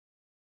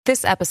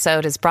This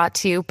episode is brought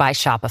to you by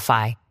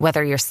Shopify.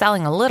 Whether you're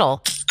selling a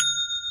little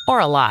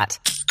or a lot,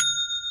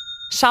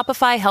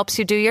 Shopify helps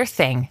you do your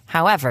thing,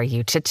 however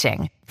you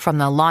cha-ching. From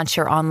the launch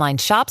your online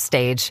shop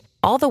stage,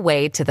 all the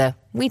way to the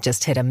we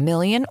just hit 1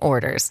 million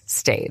orders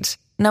stage.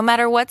 No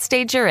matter what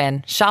stage you're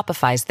in,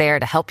 Shopify's there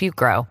to help you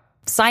grow.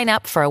 Sign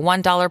up for a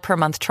 $1 per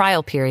month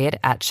trial period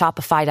at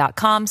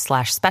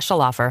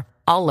shopify.com/special offer,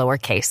 all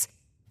lowercase.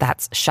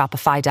 That's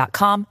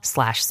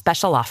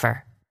shopify.com/special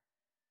offer.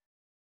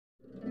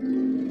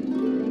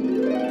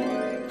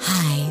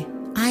 Hi,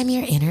 I'm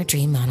your inner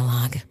dream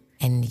monologue,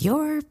 and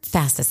you're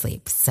fast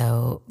asleep,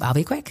 so I'll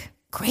be quick.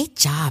 Great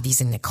job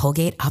using the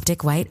Colgate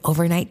Optic White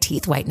Overnight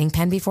Teeth Whitening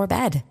Pen before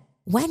bed.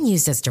 When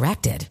used as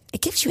directed,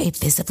 it gives you a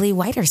visibly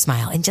whiter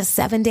smile in just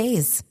 7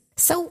 days.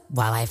 So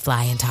while I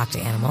fly and talk to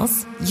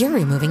animals, you're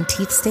removing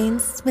teeth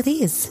stains with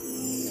ease.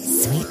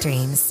 Sweet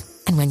dreams.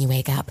 And when you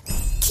wake up,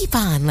 keep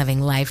on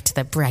living life to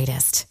the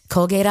brightest.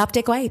 Colgate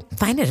Optic White.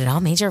 Find it at all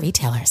major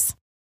retailers.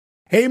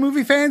 Hey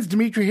movie fans,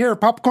 Dimitri here,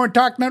 Popcorn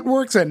Talk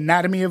Network's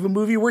Anatomy of a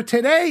Movie, where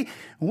today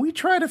we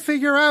try to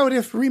figure out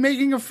if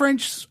remaking a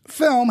French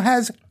film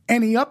has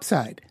any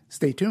upside.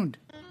 Stay tuned.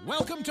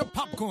 Welcome to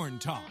Popcorn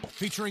Talk,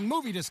 featuring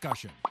movie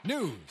discussion,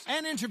 news,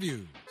 and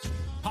interviews.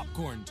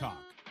 Popcorn Talk,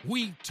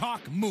 we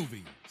talk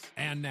movies.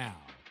 And now,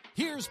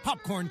 here's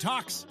Popcorn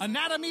Talk's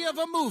Anatomy of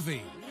a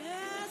Movie.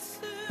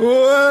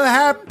 Well,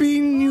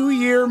 Happy New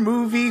Year,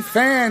 movie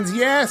fans.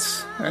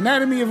 Yes,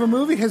 Anatomy of a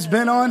Movie has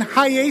been on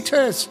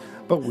hiatus,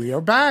 but we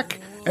are back,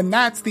 and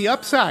that's the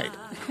upside.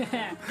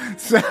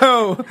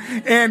 So,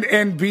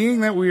 and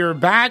being that we are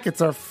back,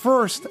 it's our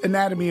first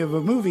Anatomy of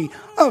a Movie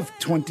of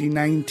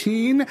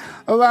 2019.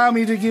 Allow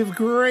me to give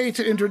great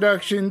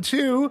introduction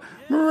to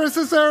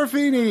Marissa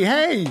Serafini.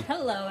 Hey.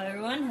 Hello,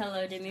 everyone.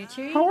 Hello,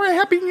 Dimitri. How are you?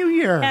 Happy New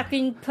Year.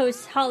 Happy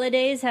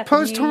post-holidays. Happy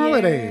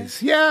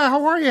Post-holidays. New Year. Yeah,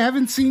 how are you?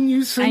 Haven't seen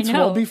you since, I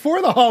know. well,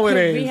 before the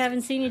holidays. We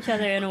haven't seen each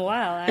other in a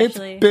while,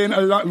 actually. It's been a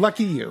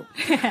lucky you.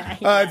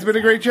 It's been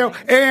a great show.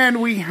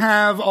 And we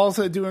have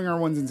also doing our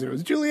ones and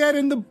zeros, Juliet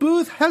in the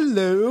booth.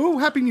 Hello.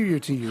 Happy New Year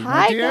to you.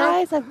 Hi,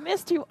 guys. I've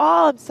missed you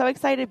all. I'm so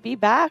excited to be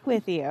back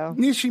with you.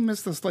 Yeah, she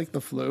missed us like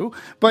the flu,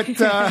 but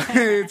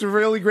it's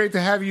really great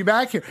to have you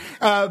back here,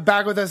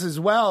 back with us as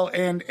well.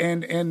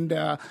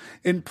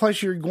 And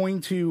plus you're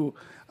going to,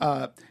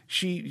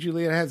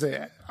 Juliet has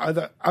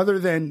other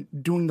than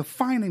doing the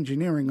fine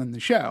engineering on the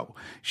show,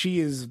 she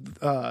is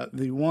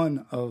the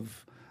one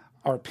of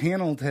our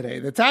panel today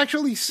that's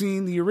actually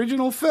seen the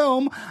original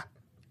film.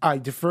 I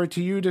defer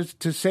to you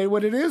to say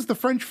what it is, the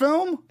French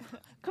film.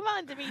 Come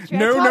on, Dimitri.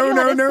 No.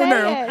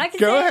 I can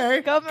Go say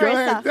ahead. Go,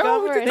 Marissa.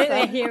 Go, Marissa.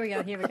 Wait, here we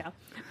go.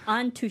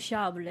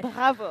 Intouchable.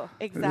 Bravo.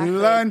 Exactly.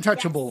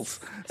 Untouchables.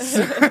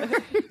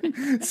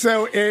 Yes.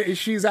 So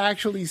she's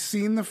actually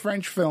seen the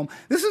French film.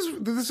 This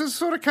is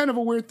sort of kind of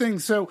a weird thing.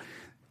 So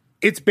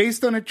it's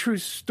based on a true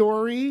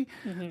story,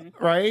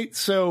 right?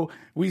 So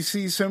we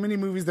see so many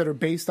movies that are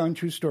based on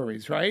true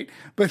stories, right?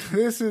 But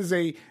this is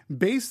a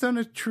based on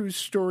a true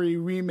story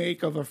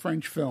remake of a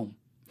French film.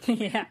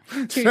 Yeah,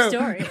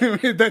 story.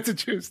 That's a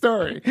true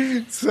story.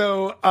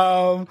 So,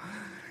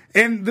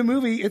 and the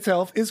movie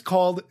itself is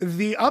called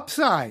The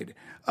Upside,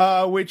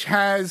 which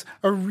has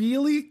a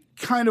really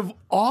kind of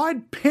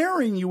odd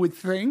pairing, you would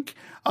think,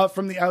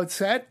 from the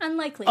outset.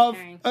 Unlikely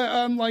pairing.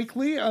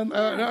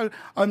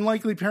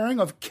 Unlikely pairing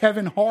of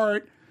Kevin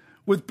Hart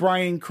with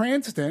Bryan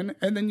Cranston,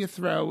 and then you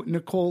throw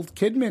Nicole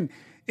Kidman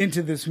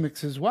into this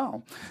mix as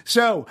well.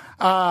 So,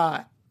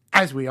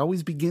 as we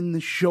always begin the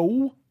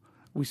show,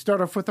 we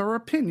start off with our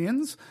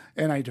opinions,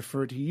 and I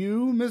defer to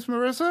you, Miss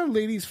Marissa.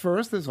 Ladies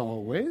first, as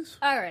always.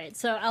 All right,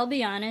 so I'll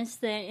be honest,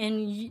 for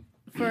any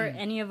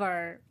of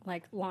our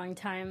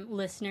longtime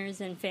listeners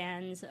and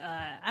fans,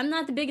 I'm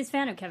not the biggest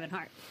fan of Kevin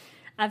Hart.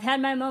 I've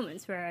had my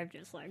moments where I've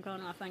just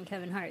gone off on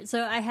Kevin Hart.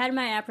 So I had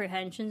my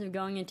apprehensions of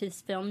going into this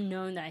film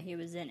knowing that he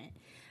was in it.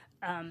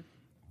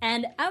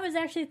 And I was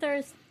actually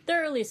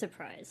thoroughly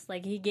surprised.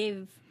 He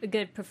gave a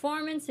good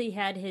performance. He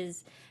had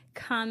his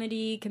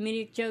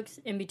comedic jokes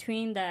in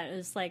between that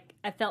was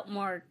I felt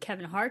more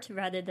Kevin Hart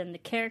rather than the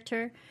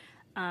character.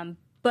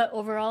 But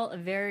overall, a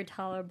very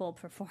tolerable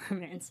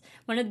performance.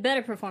 One of the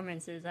better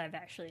performances I've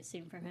actually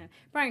seen from him.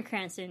 Bryan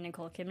Cranston and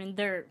Nicole Kidman,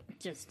 they're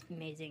just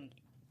amazing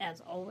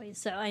as always.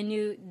 So I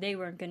knew they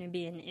weren't going to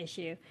be an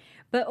issue.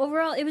 But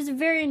overall, it was a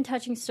very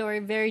touching story,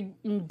 very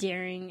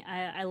endearing.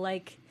 I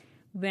like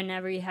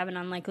whenever you have an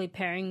unlikely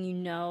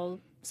pairing,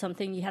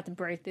 something, you have to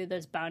break through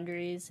those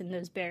boundaries and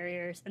those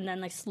barriers and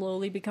then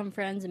slowly become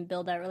friends and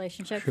build that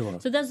relationship. Sure.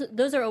 So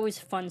those are always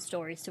fun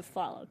stories to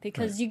follow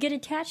because you get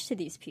attached to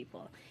these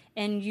people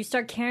and you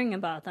start caring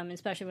about them,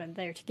 especially when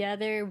they're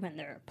together, when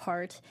they're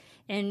apart.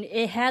 And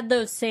it had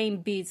those same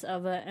beats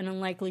of an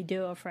unlikely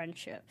duo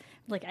friendship.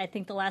 I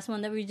think the last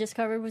one that we just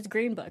covered was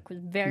Green Book, was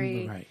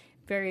very,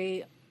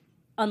 very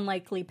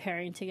unlikely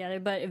pairing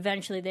together, but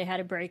eventually they had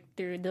to break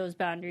through those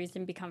boundaries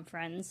and become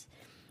friends.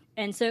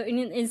 And so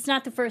it's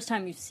not the first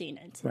time you've seen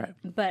it. Right.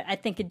 But I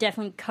think it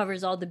definitely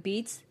covers all the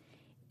beats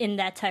in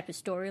that type of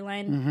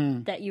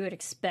storyline that you would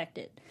expect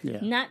it. Yeah.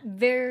 Not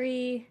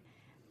very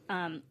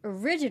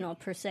original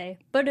per se,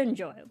 but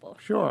enjoyable.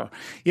 Sure.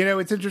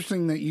 It's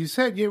interesting that you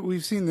said,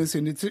 we've seen this,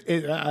 and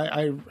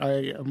I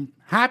am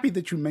happy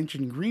that you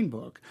mentioned Green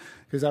Book,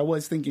 because I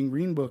was thinking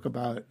Green Book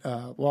about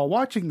while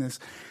watching this.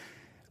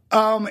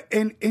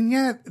 And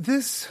yet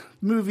this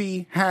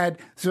movie had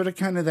sort of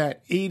kind of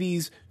that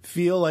 80s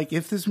feel. Like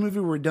if this movie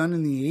were done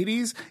in the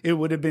 80s, it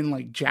would have been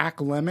like Jack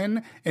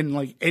Lemmon and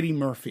like Eddie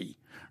Murphy,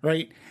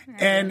 right?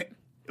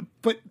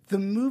 But the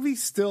movie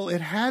still, it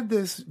had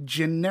this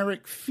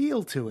generic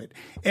feel to it.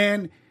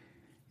 And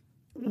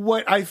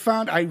what I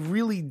found, I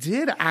really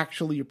did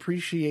actually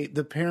appreciate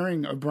the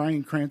pairing of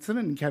Bryan Cranston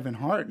and Kevin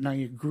Hart. And I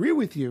agree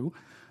with you.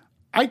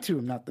 I too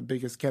am not the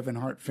biggest Kevin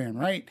Hart fan,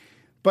 right?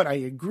 But I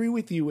agree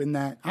with you in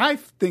that I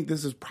think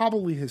this is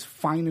probably his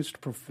finest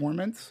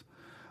performance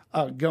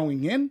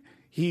going in.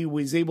 He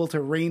was able to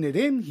rein it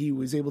in. He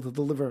was able to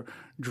deliver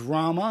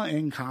drama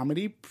and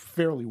comedy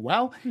fairly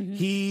well. Mm-hmm.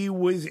 He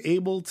was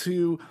able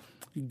to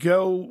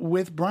go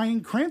with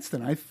Bryan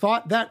Cranston. I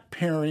thought that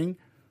pairing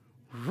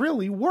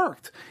really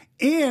worked.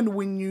 And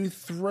when you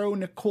throw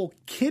Nicole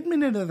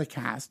Kidman into the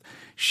cast,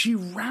 she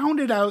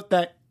rounded out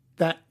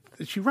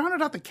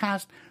the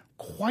cast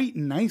quite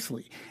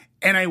nicely.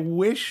 And I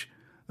wish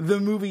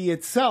the movie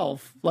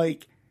itself,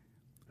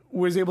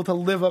 was able to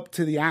live up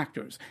to the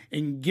actors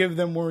and give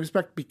them more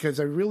respect, because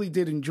I really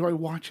did enjoy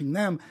watching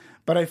them.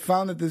 But I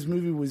found that this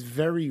movie was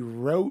very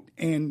rote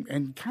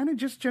and kind of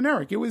just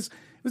generic. It was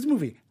a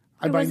movie.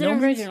 It was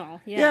an original.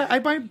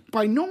 I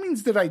by no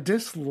means did I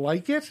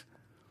dislike it.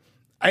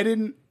 I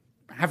didn't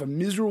have a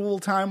miserable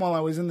time while I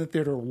was in the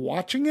theater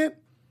watching it.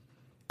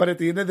 But at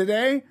the end of the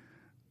day,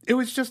 it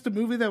was just a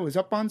movie that was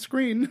up on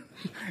screen,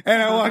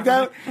 and I walked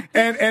out,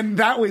 and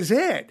that was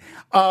it.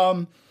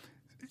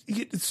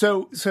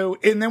 So,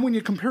 and then when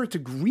you compare it to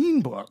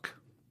Green Book,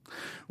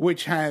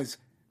 which has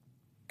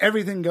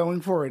everything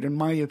going for it, in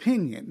my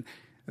opinion,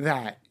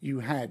 that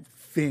you had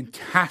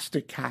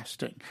fantastic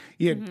casting,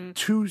 you had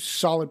two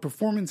solid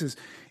performances,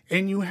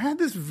 and you had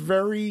this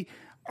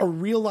a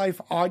real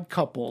life odd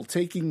couple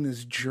taking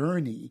this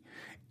journey,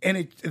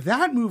 and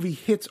that movie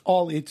hits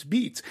all its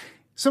beats.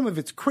 Some of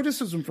its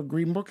criticism for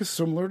Green Book is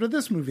similar to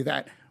this movie,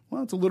 that,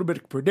 well, it's a little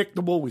bit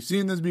predictable. We've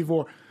seen this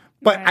before.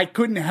 But I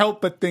couldn't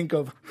help but think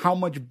of how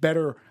much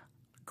better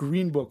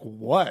Green Book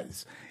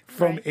was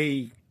from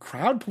a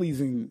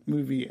crowd-pleasing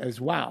movie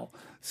as well.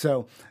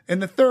 So, in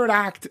the third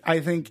act, I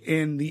think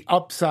in The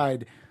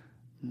Upside,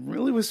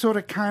 really was sort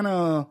of kind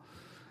of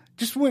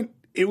just went.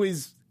 It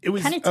was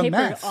kind of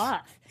tapered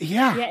off.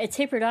 Yeah, it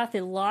tapered off.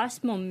 It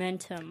lost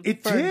momentum.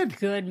 It did.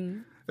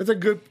 It's a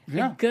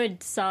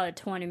good solid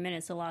 20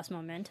 minutes. It lost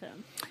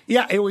momentum.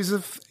 Yeah, it was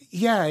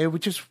it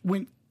just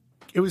went.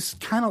 It was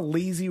kind of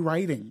lazy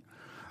writing.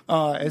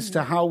 As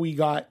to how we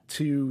got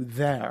to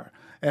there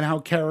and how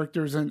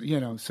characters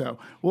and so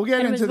we'll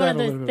get into that a little bit. It was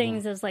one of the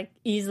things that's like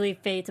easily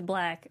fade to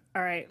black.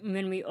 All right,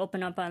 when we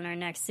open up on our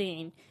next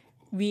scene,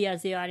 we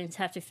as the audience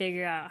have to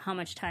figure out how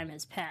much time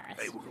has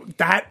passed.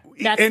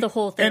 That's the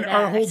whole thing. And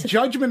our whole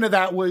judgment of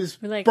that was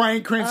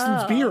Bryan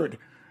Cranston's beard.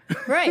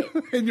 Right.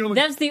 And you're like,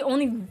 that's the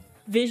only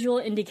visual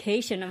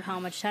indication of how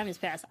much time has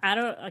passed. I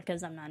don't,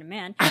 because I'm not a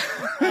man.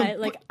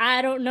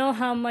 I don't know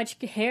how much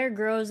hair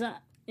grows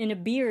in a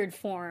beard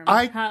form,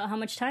 how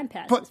much time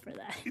passes for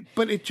that.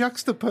 But it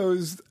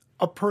juxtaposed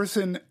a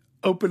person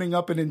opening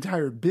up an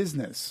entire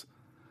business.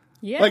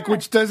 Yeah.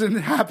 Which doesn't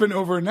happen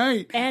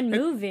overnight. And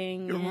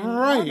moving.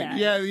 Right.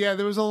 Yeah.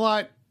 There was a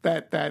lot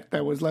that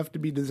was left to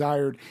be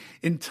desired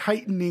in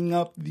tightening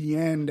up the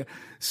end.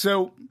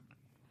 So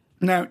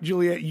now,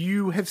 Juliet,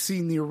 you have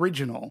seen the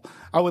original.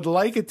 I would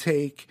like a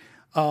take,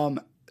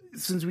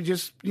 since we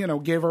just,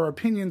 gave our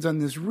opinions on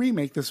this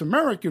remake, this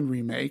American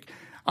remake.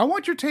 I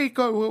want your take.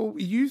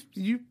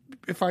 You,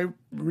 if I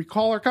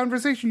recall our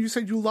conversation, you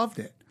said you loved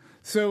it.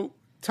 So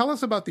tell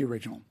us about the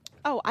original.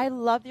 Oh, I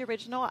love the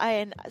original,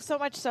 and so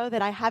much so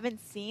that I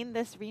haven't seen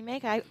this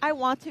remake. I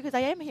want to, because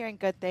I am hearing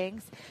good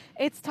things.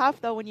 It's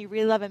tough, though, when you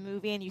really love a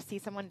movie and you see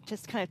someone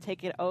just kind of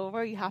take it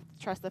over. You have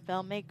to trust the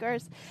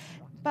filmmakers.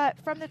 But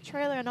from the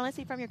trailer, and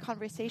honestly from your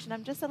conversation,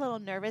 I'm just a little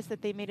nervous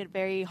that they made it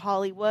very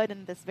Hollywood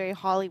and this very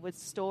Hollywood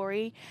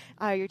story.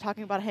 You're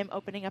talking about him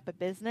opening up a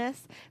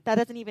business. That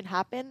doesn't even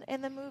happen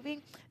in the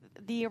movie.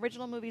 The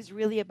original movie is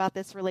really about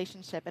this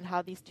relationship and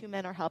how these two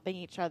men are helping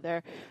each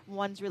other.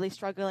 One's really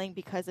struggling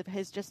because of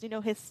his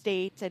his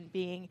state and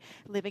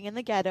living in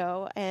the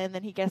ghetto, and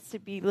then he gets to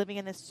be living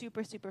in this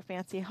super, super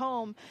fancy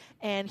home,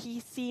 and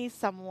he sees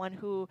someone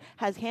who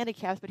has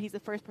handicaps, but he's the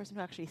first person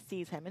who actually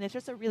sees him. And it's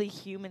just a really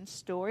human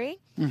story.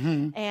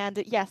 Mm-hmm.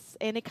 And yes,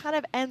 and it kind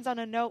of ends on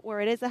a note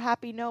where it is a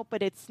happy note,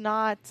 but it's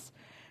not...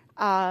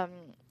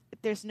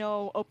 there's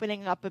no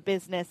opening up a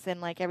business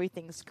and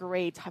everything's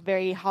great,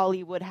 very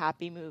Hollywood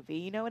happy movie.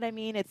 You know what I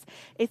mean?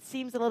 It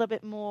seems a little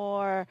bit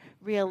more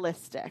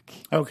realistic.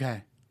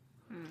 Okay.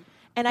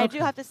 And I do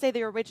have to say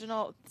the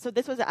original, so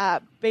this was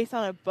based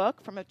on a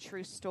book from a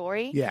true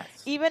story. Yes.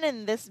 Even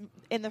in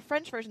the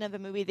French version of the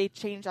movie, they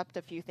changed up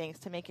a few things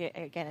to make it,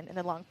 again, in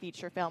a long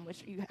feature film,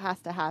 which has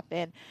to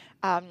happen.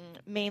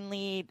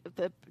 Mainly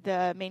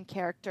the main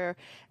character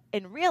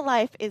in real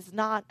life is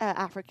not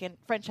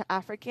French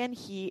African.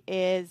 He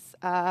is,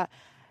 I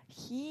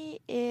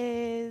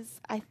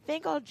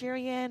think,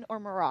 Algerian or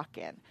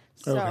Moroccan.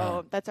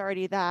 So that's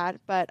already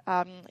that. But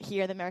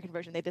here in the American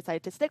version, they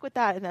decided to stick with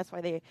that, and that's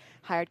why they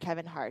hired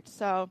Kevin Hart.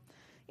 So,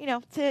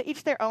 to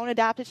each their own.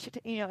 Adapted,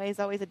 is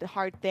always a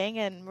hard thing.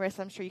 And Marissa,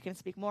 I'm sure you can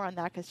speak more on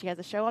that because she has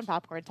a show on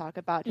Popcorn Talk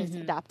about just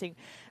adapting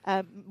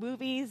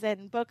movies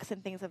and books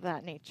and things of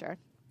that nature.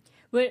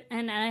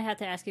 And I have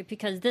to ask you,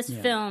 because this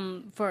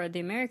film, for the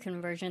American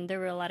version, there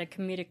were a lot of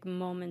comedic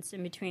moments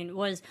in between.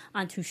 Was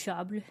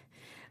Intouchable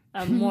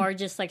more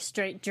just like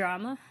straight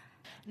drama?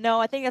 No,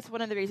 I think that's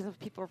one of the reasons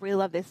people really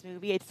love this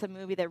movie. It's a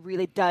movie that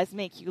really does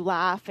make you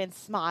laugh and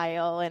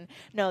smile. And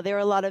no, there are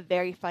a lot of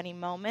very funny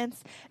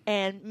moments.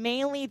 And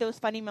mainly those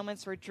funny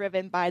moments were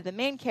driven by the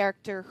main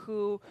character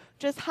who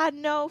just had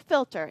no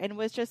filter and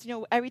was just,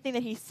 everything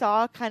that he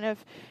saw kind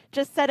of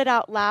just said it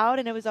out loud.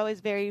 And it was always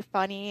very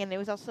funny. And it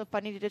was also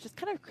funny to just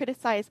kind of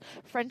criticize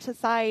French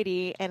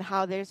society and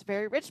how there's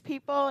very rich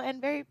people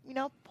and very,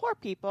 poor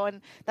people.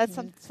 And that's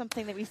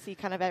something that we see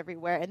kind of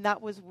everywhere. And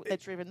that was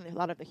that's driven a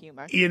lot of the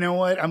humor. You know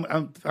what?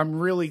 I'm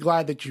really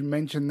glad that you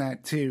mentioned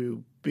that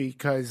too,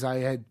 because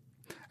I'd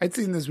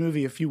seen this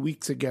movie a few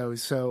weeks ago.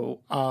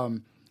 So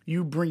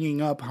you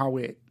bringing up how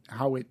it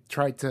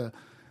tried to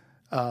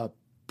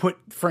put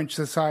French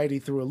society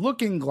through a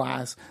looking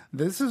glass.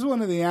 This is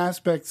one of the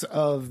aspects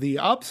of The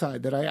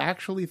Upside that I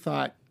actually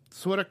thought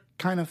sort of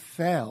kind of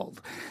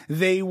failed.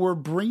 They were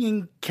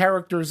bringing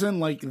characters in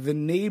like the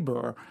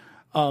neighbor,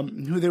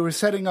 who they were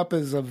setting up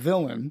as a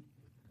villain.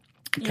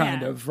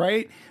 Kind of,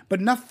 right?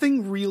 But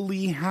nothing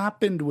really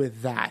happened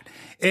with that.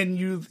 And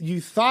you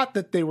thought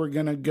that they were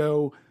going to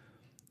go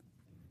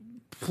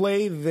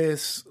play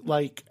this,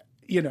 like,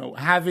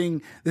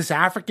 having this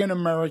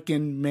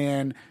African-American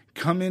man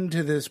come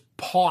into this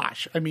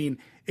posh,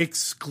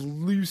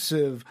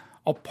 exclusive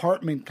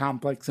apartment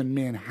complex in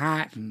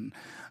Manhattan.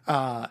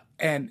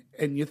 And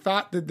you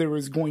thought that there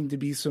was going to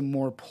be some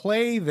more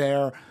play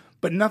there,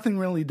 but nothing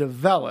really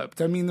developed.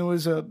 There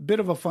was a bit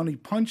of a funny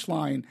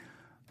punchline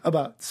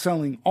about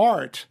selling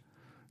art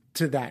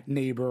to that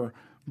neighbor,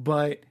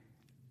 but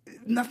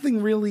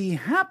nothing really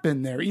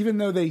happened there, even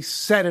though they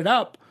set it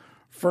up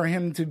for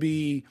him to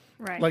be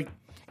like...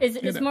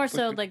 It's more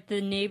so like the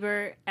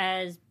neighbor,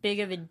 as big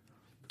of a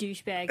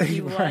douchebag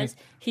he was, right.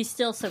 He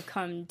still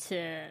succumbed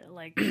to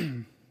like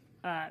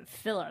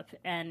Philip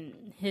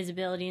and his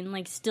ability, and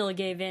like still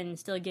gave in,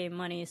 still gave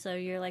money. So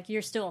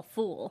you're still a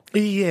fool.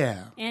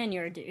 Yeah. And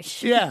you're a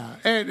douche. Yeah.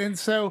 And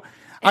so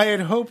I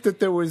had hoped that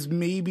there was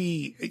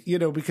maybe,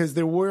 because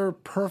there were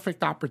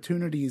perfect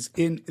opportunities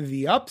in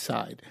The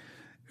Upside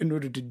in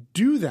order to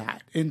do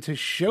that and to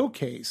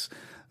showcase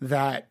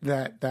that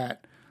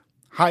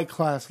high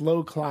class,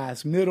 low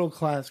class, middle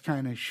class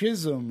kind of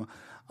schism.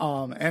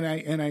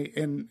 And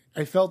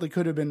I felt it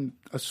could have been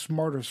a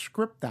smarter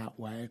script that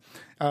way.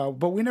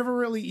 But we never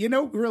really,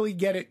 really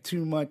get it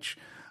too much,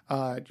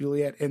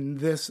 Juliet, in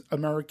this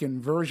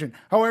American version.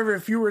 However,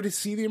 if you were to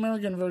see the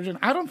American version,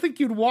 I don't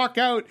think you'd walk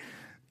out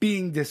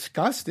being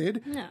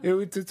disgusted. No.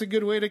 It's a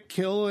good way to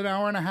kill an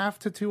hour and a half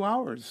to 2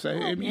 hours.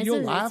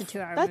 You'll laugh. It's a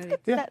 2-hour That's movie.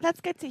 good.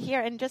 That's good to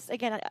hear. And just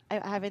again,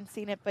 I haven't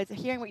seen it, but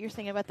hearing what you're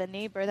saying about the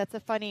neighbor, that's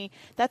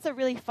a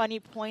really funny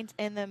point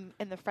in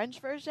the French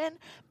version.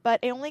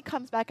 But it only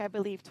comes back, I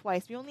believe,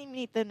 twice. We only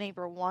meet the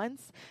neighbor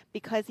once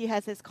because he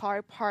has his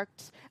car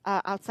parked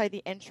outside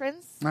the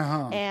entrance,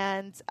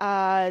 and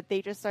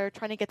they just are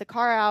trying to get the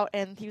car out.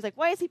 And he was like,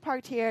 "Why is he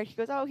parked here?" He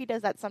goes, "Oh, he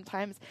does that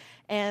sometimes."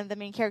 And the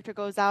main character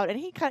goes out, and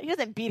he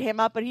doesn't beat him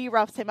up, but he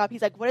roughs him up.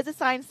 He's like, "What does the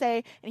sign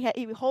say?" And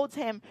he holds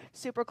him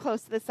super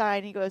close to the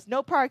sign. He goes,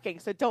 "No parking,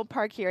 so don't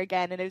park here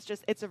again." And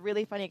it's a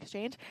really funny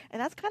exchange,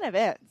 and that's kind of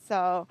it.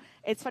 So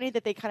it's funny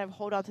that they kind of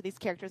hold on to these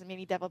characters and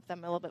maybe develop them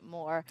a little bit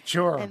more.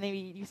 Sure. And maybe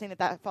you saying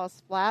that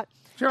falls flat.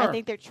 Sure. I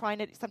think they're trying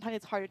to. Sometimes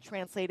it's hard to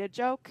translate a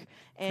joke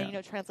and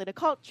translate a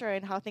culture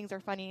and how things are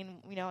funny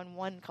in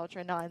one culture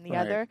and not in the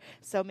other.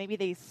 So maybe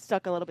they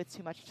stuck a little bit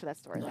too much to that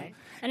storyline. Right.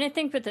 And I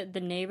think with the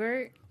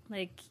neighbor,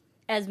 like,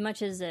 as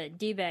much as a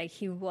D-bag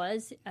he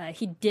was,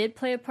 he did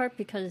play a part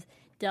because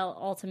Dell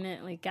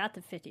ultimately got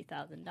the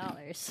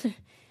 $50,000.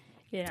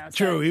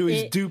 True, he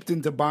was duped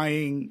into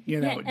buying,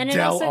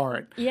 Dell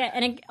art. Yeah,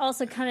 and it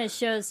also kind of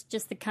shows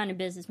just the kind of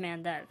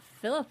businessman that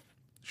Philip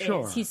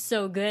is. He's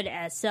so good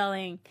at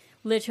selling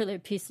literally a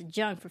piece of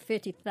junk for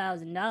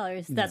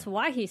 $50,000. That's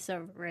why he's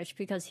so rich,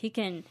 because he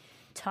can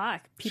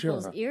talk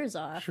people's ears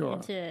off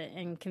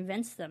and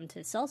convince them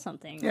to sell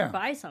something or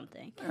buy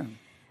something. Yeah.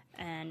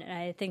 And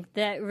I think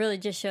that really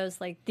just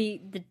shows like the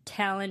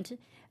talent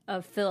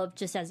of Philip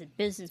just as a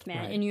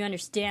businessman, and you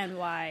understand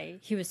why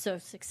he was so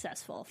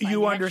successful financially.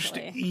 You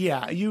understand,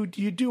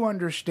 you do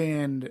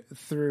understand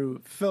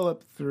through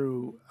Philip,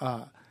 through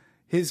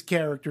his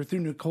character, through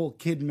Nicole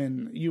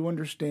Kidman, you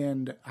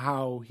understand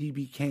how he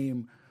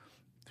became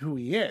who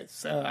he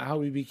is,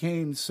 how he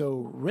became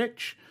so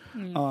rich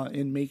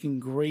in making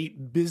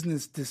great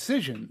business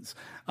decisions.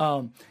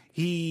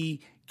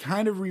 He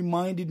kind of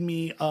reminded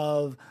me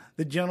of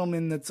the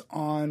gentleman that's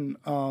on,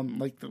 the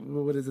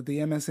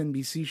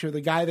MSNBC show, the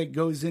guy that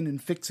goes in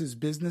and fixes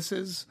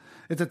businesses.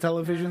 It's a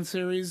television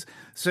series.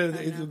 So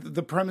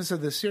the premise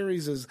of the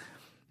series is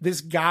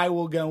this guy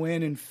will go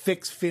in and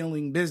fix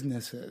failing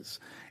businesses.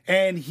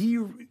 And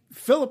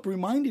Philip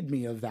reminded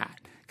me of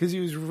that because he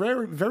was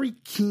very, very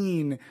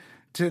keen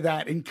to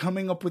that and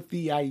coming up with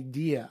the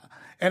idea.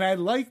 And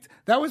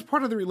that was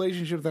part of the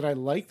relationship that I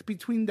liked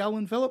between Del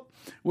and Philip,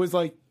 was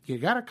like, you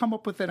got to come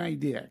up with an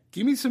idea.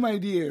 Give me some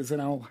ideas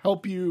and I'll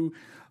help you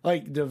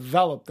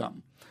develop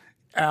them.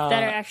 That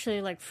are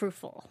actually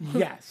fruitful.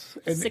 Yes.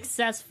 And,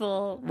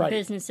 successful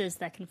businesses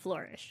that can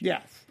flourish.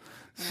 Yes. Yeah.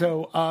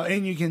 So,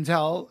 and you can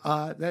tell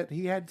that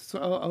he had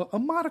a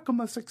modicum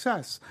of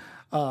success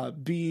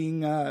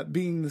being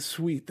the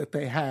suite that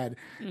they had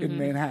in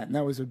Manhattan.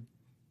 That was a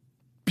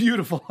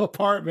beautiful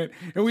apartment,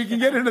 and we can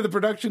get into the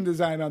production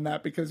design on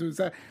that because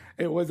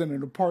it wasn't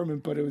an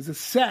apartment, but it was a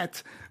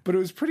set, but it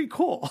was pretty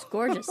cool. It's a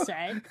gorgeous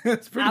set.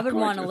 I would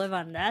want to live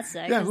on that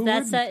set because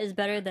that set is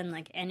better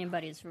than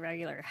anybody's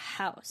regular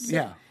house.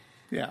 Yeah.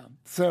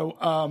 So,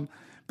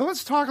 but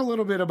let's talk a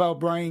little bit about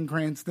Bryan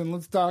Cranston.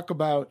 Let's talk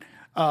about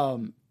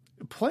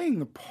playing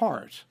the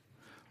part.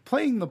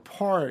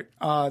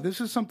 This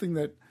is something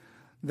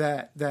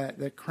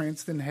that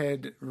Cranston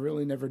had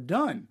really never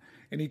done.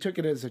 And he took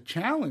it as a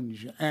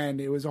challenge,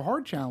 and it was a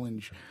hard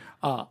challenge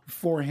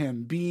for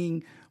him,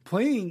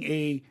 playing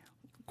a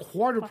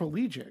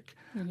quadriplegic.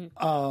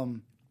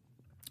 And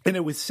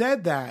it was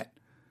said that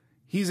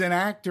he's an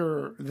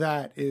actor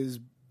that is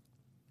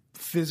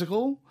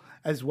physical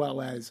as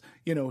well as,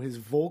 his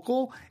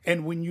vocal.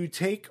 And when you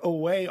take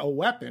away a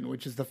weapon,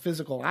 which is the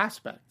physical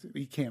aspect,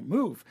 he can't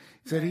move.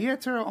 He said he had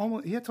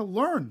to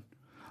learn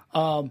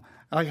how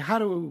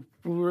to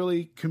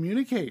really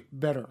communicate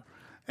better.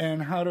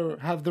 And how to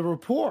have the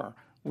rapport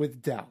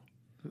with Del,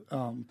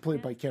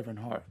 played by Kevin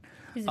Hart.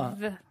 He's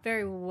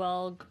very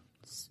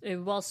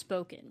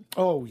well-spoken.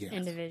 Oh, yes.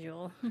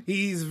 Individual.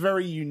 He's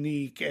very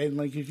unique,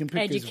 and you can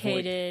pick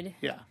educated. His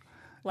voice. Yeah.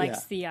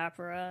 Likes the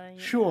opera.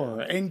 Sure.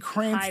 And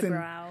Cranston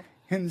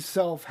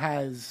himself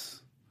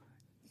has,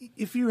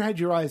 if you had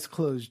your eyes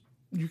closed,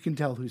 you can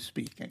tell who's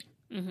speaking.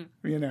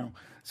 Mm-hmm.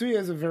 So he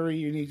has a very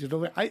unique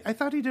delivery. I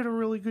thought he did a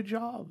really good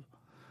job.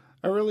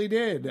 I really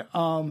did.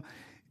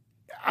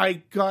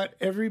 I got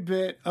every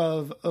bit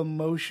of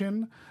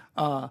emotion.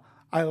 I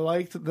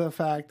liked the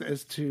fact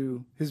as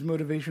to his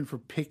motivation for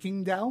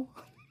picking Del,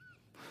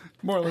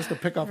 more or less to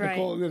pick off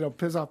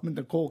piss off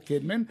Nicole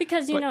Kidman.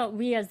 Because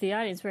we as the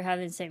audience were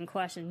having the same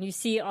question. You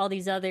see all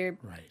these other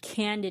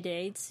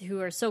candidates who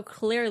are so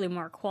clearly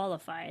more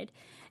qualified,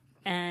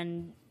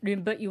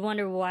 but you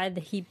wonder why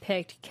he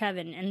picked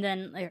Kevin, and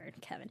then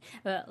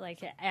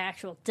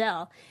actual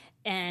Del.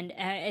 And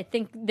I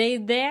think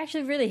they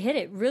actually really hit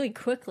it really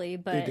quickly,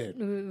 but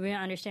we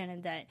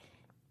understand that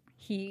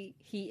he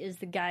is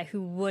the guy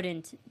who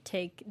wouldn't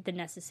take the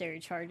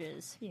necessary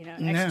charges,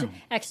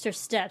 extra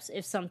steps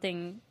if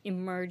something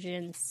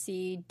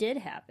emergency did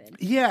happen.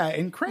 Yeah,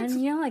 and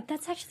Cranston, and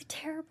that's actually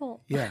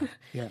terrible. Yeah.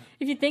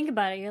 If you think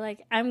about it, you're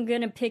like, I'm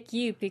gonna pick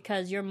you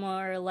because you're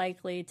more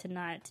likely to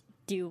not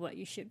do what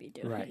you should be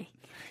doing. Right.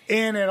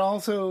 And it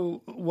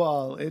also,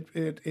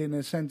 it in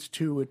a sense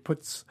too, it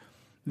puts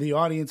the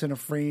audience in a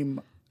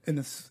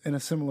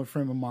similar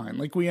frame of mind.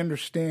 We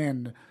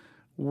understand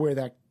where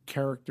that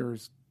character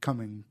is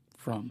coming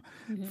from,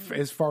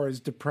 as far as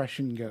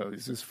depression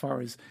goes, as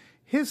far as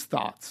his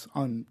thoughts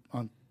on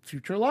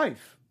future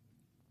life,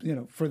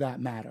 for that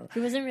matter. He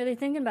wasn't really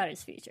thinking about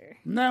his future.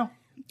 No,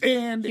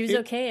 and he was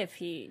okay if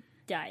he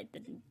died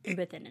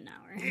within an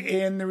hour.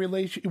 And the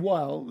relation,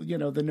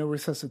 the no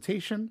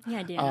resuscitation.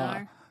 Yeah,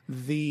 DNR.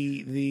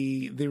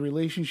 The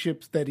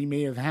relationships that he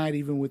may have had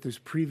even with his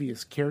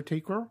previous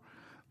caretaker,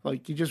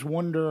 you just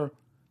wonder,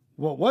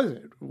 what was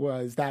it?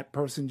 Was that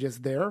person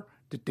just there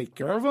to take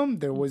care of him?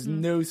 There was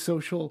no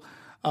social,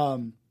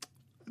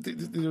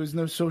 there was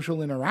no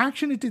social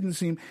interaction. It didn't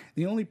seem.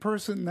 The only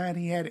person that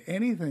he had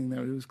anything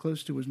that he was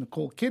close to was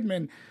Nicole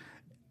Kidman,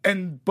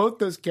 and both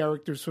those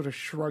characters sort of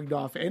shrugged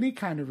off any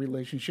kind of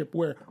relationship.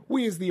 Where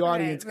we as the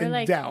audience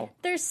and Del,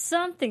 there's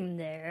something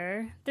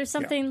there. There's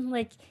something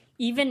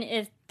even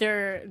if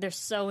they're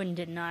so in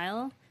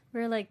denial,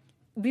 we're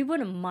we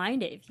wouldn't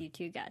mind it if you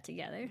two got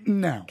together.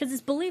 No. Because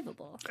it's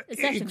believable.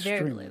 It's actually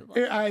very believable.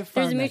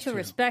 There's a mutual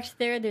respect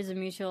there. There's a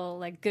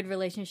mutual good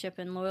relationship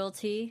and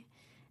loyalty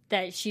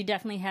that she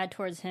definitely had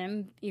towards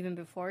him even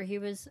before he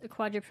was a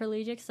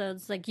quadriplegic. So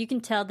it's you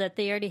can tell that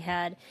they already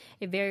had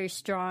a very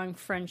strong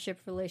friendship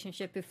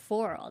relationship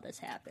before all this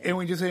happened. And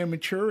we just had a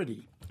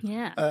maturity.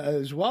 Yeah.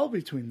 As well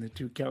between the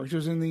two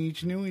characters, and they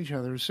each knew each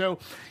other. So,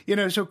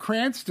 so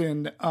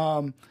Cranston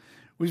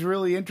was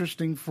really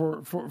interesting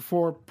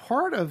for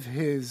part of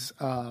his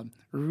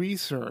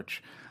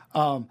research.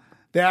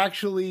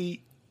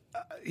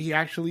 He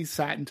actually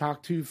sat and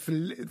talked to,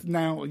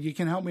 now you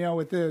can help me out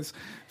with this,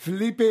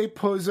 Felipe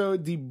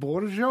Pozzo di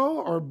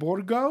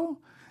Borgo.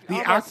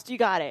 You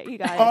got it.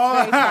 It's very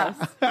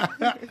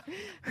close.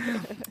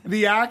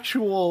 The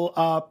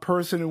actual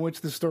person in which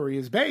the story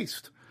is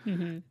based.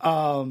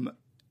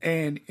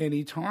 And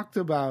he talked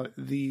about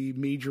the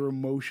major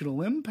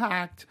emotional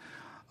impact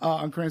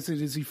on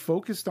Cranston as he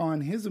focused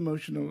on his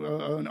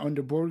emotional, on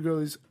De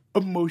Borgo's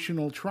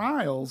emotional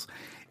trials,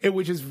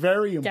 which is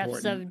very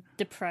important. Depths of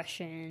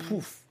depression.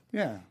 Poof.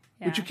 Yeah.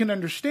 Which you can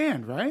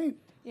understand, right?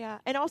 Yeah,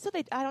 and also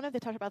I don't know if they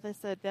talked about this,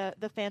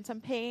 the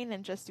phantom pain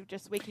and just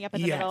waking up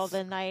in the middle of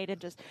the night and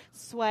just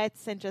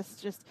sweats and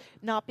just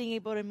not being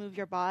able to move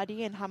your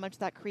body and how much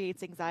that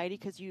creates anxiety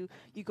because you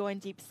go in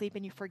deep sleep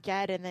and you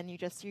forget and then you're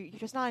just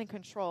not in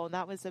control, and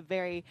that was a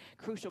very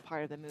crucial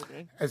part of the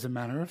movie. As a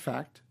matter of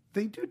fact,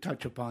 they do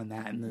touch upon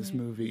that in this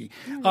movie.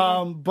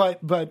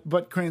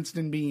 But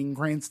Cranston being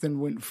Cranston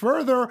went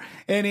further,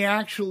 and he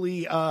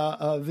actually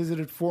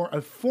visited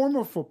a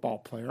former football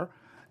player,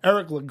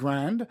 Eric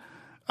Legrand,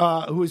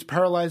 who was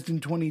paralyzed in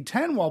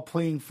 2010 while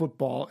playing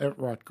football at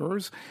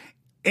Rutgers,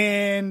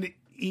 and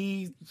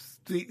they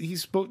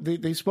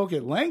spoke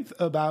at length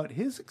about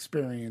his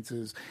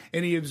experiences,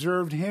 and he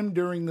observed him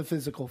during the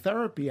physical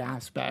therapy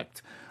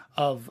aspect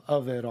of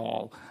it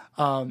all.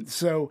 And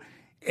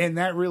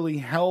that really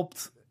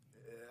helped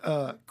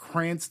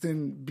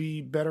Cranston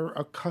be better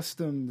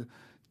accustomed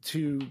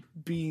to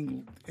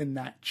being in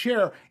that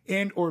chair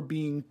and or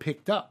being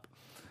picked up.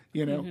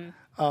 You know,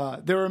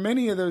 there are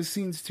many of those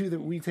scenes too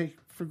that we take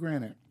for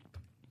granted.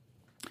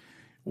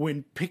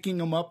 When picking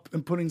them up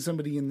and putting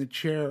somebody in the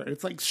chair,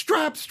 it's like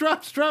strap.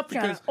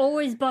 Because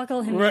always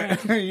buckle him in.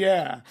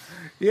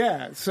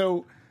 yeah.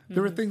 So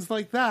there are things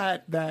like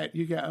that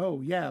you go,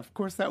 oh yeah, of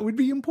course that would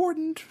be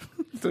important.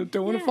 Don't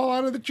want to fall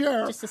out of the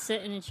chair. Just to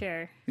sit in a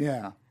chair.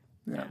 Yeah.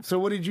 So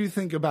what did you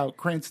think about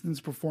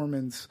Cranston's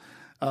performance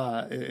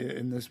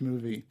in this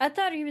movie? I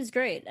thought he was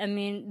great. I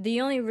mean,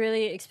 the only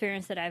really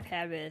experience that I've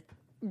had with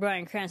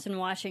Bryan Cranston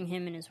watching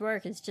him in his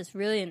work is just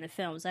really in the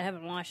films. I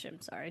haven't watched him,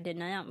 sorry. I did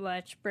not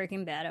watch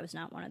Breaking Bad. I was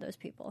not one of those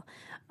people.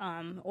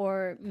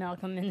 Or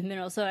Malcolm in the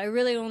Middle. So I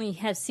really only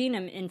have seen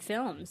him in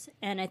films.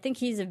 And I think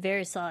he's a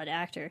very solid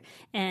actor.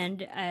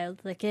 And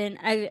I've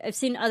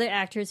seen other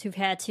actors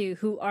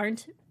who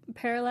aren't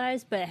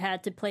paralyzed but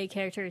had to play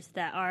characters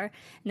that are.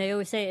 And they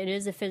always say it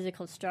is a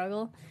physical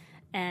struggle.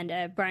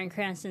 And Bryan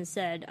Cranston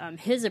said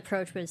his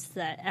approach was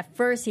that at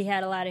first he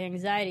had a lot of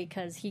anxiety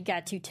because he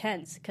got too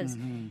tense because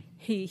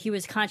he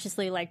was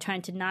consciously like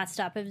trying to not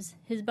stop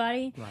his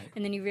body. Right.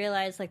 And then he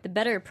realized like the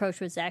better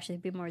approach was to actually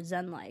be more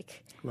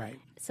Zen-like. Right.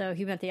 So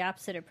he went the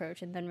opposite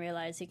approach and then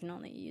realized he can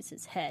only use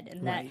his head.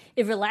 And that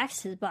it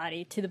relaxed his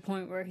body to the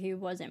point where he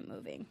wasn't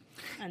moving.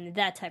 And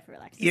that type of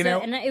relaxation.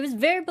 And it was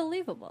very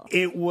believable.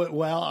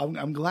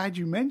 I'm glad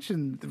you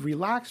mentioned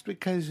relaxed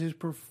because his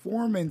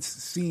performance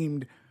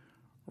seemed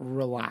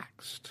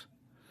relaxed.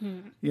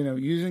 You know,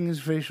 using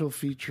his facial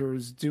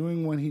features,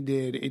 doing what he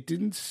did, it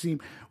didn't seem...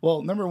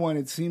 Well, number one,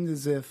 it seemed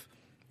as if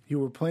you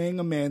were playing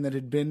a man that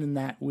had been in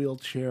that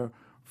wheelchair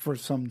for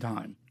some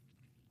time.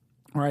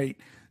 Right?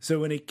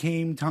 So when it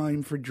came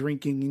time for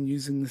drinking and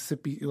using a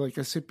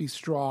sippy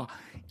straw,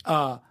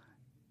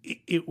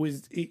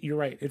 you're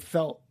right, it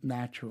felt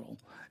natural.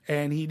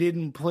 And he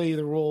didn't play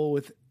the role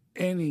with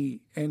any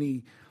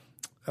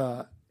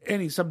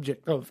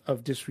subject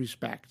of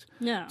disrespect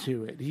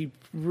to it. He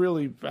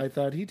really, I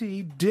thought he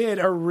did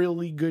a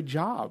really good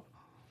job.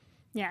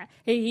 Yeah,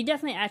 he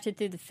definitely acted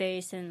through the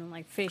face and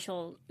like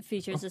facial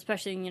features,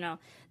 especially, you know,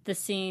 the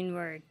scene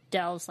where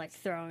Del's like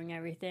throwing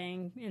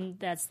everything, and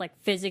that's like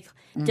physical.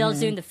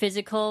 Del's doing the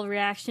physical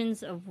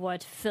reactions of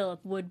what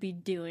Philip would be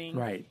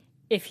doing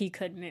if he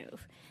could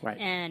move. Right.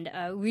 And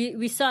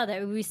we saw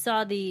that. We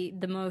saw the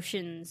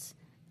motions.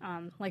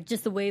 Like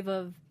just the wave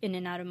of in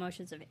and out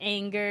emotions of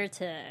anger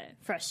to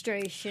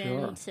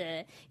frustration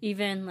to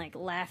even like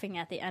laughing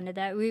at the end of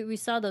that. We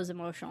saw those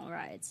emotional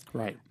rides.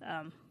 Right.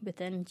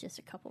 Within just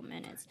a couple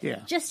minutes. Yeah.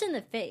 Just in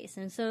the face.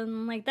 And so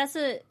like that's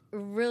a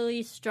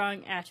really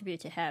strong attribute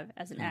to have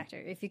as an actor.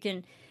 If you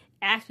can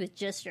act with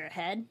just your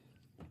head,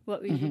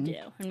 what would you do?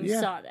 And we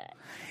saw that.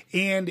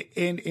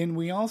 And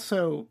we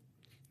also,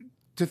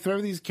 to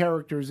throw these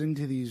characters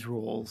into these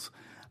roles,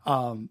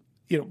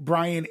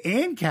 Bryan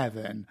and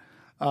Kevin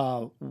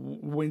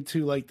went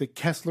to like the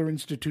Kessler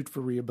Institute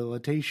for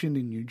Rehabilitation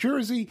in New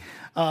Jersey,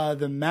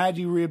 the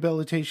Maggie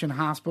Rehabilitation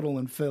Hospital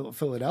in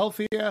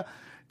Philadelphia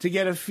to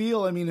get a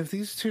feel. I mean, if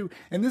these two,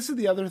 and this is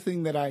the other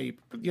thing that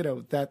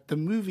that the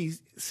movie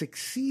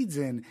succeeds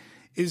in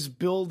is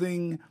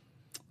building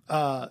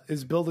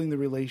the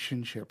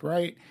relationship,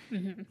 right?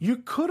 Mm-hmm. You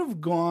could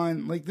have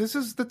gone, like, this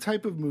is the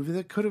type of movie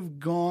that could have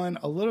gone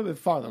a little bit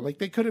farther. Like,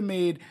 they could have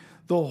made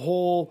the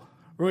whole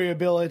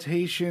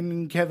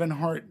rehabilitation Kevin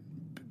Hart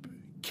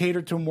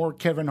cater to more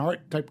Kevin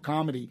Hart type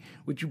comedy,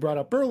 which you brought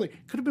up earlier.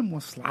 Could have been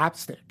more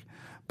slapstick,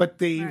 but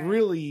they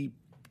really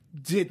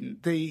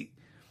didn't. The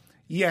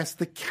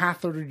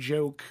catheter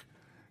joke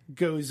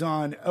goes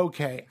on.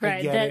 Okay,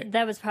 I get it.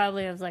 That was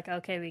probably, I was like,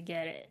 okay, we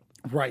get it.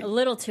 Right. A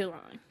little too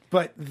long.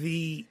 But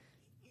the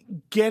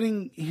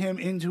getting him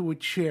into a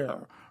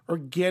chair or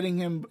getting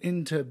him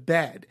into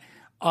bed,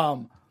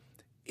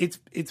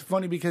 it's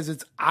funny because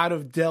it's out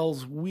of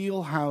Del's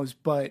wheelhouse,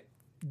 but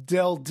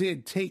Del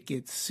did take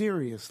it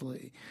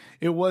seriously.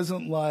 It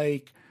wasn't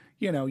like,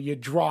 you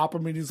drop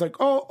him and he's like,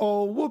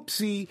 oh,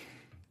 whoopsie.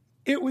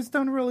 It was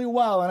done really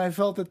well, and I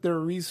felt that their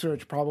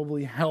research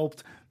probably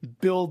helped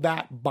build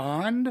that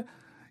bond,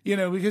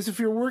 because if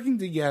you're working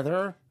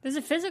together... There's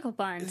a physical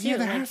bond, too. Yeah,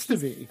 there has to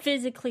be.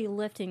 Physically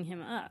lifting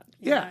him up.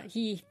 Yeah.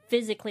 He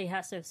physically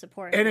has to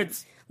support and him,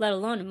 it's let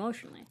alone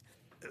emotionally.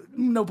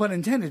 No pun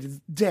intended, it's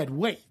dead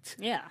weight.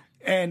 Yeah.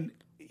 And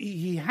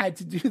he had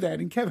to do that,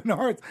 and Kevin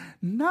Hart's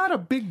not a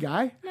big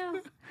guy.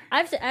 No.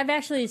 I've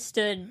actually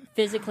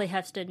physically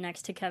have stood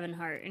next to Kevin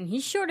Hart, and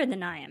he's shorter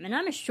than I am, and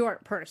I'm a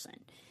short person.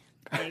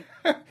 Like,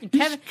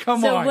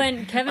 Come on.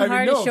 When Kevin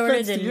Hart is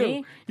shorter than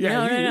me,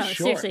 no, short.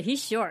 seriously,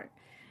 he's short,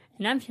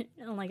 and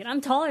I'm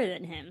taller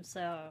than him.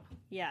 So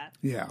yeah,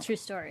 true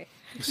story.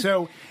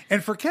 So,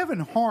 and for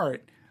Kevin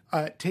Hart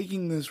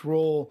taking this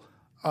role,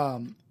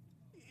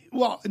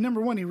 well,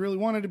 number one, he really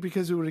wanted it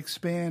because it would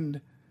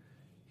expand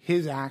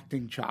his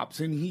acting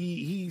chops, and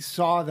he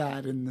saw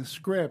that in the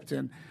script,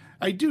 and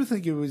I do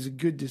think it was a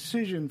good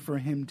decision for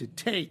him to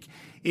take.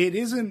 It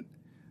isn't.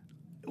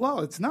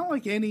 Well, it's not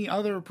like any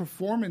other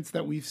performance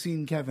that we've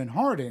seen Kevin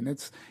Hart in.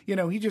 It's,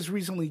 he just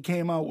recently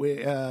came out with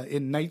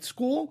in Night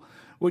School,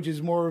 which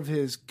is more of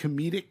his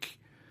comedic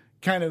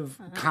kind of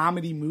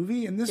comedy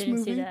movie. In this Didn't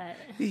movie, see that.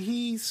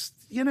 he's,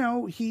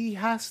 he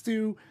has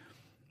to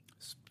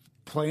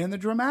play in the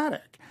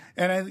dramatic.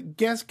 And I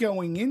guess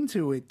going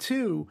into it,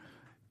 too,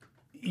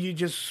 you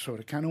just sort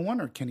of kind of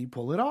wonder, can he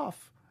pull it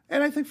off?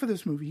 And I think for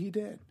this movie, he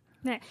did.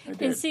 Yeah.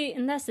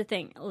 And that's the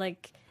thing.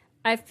 Like,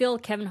 I feel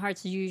Kevin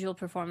Hart's usual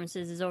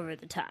performances is over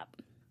the top.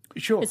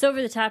 Sure. It's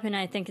over the top, and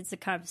I think it's a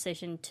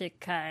compensation to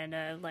kind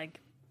of, like,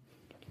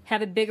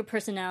 have a bigger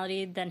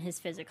personality than his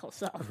physical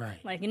self. Right.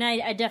 Like, and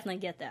I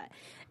definitely get that.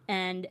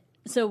 And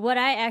so what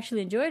I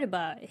actually enjoyed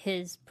about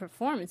his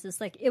performance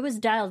is, like, it was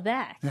dialed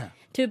back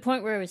to a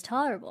point where it was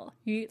tolerable.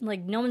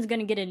 No one's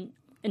going to get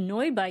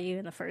annoyed by you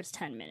in the first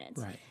 10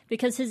 minutes. Right.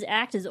 Because his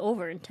act is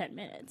over in 10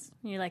 minutes.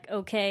 You're like,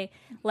 okay,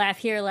 laugh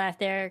here, laugh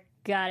there,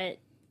 got it,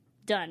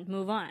 done,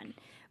 move on.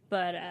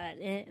 But,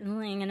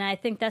 and I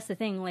think that's the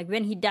thing, like,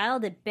 when he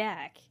dialed it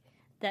back,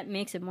 that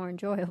makes it more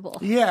enjoyable.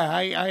 Yeah,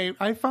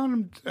 I found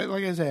him,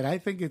 like I said, I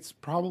think it's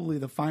probably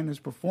the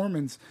finest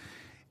performance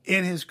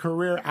in his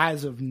career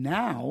as of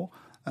now.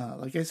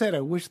 Like I said, I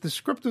wish the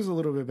script was a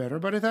little bit better,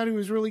 but I thought he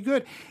was really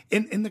good.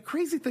 And the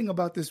crazy thing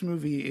about this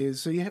movie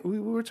is, so we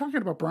were talking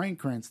about Bryan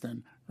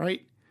Cranston,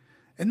 right?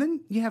 And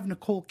then you have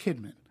Nicole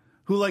Kidman,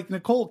 who, like,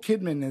 Nicole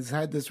Kidman has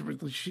had this,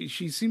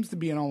 she seems to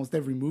be in almost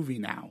every movie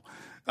now.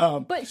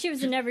 But she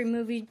was in every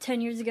movie 10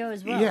 years ago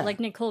as well. Yeah.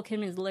 Like, Nicole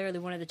Kidman is literally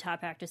one of the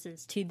top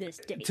actresses to this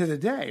day. To the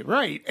day,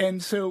 right.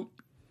 And so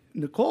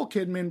Nicole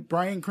Kidman,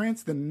 Bryan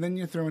Cranston, and then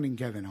you're throwing in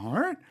Kevin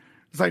Hart.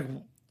 It's like,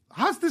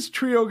 how's this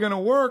trio going to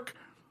work?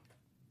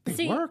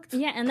 It worked.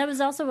 Yeah, and that was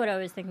also what I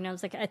was thinking. I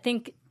was like, I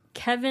think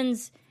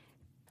Kevin's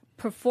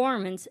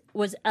performance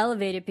was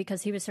elevated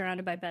because he was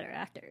surrounded by better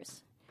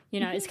actors.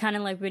 It's kind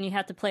of like when you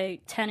have to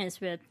play tennis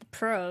with the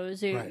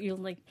pros, you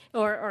like,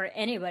 or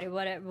anybody,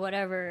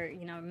 whatever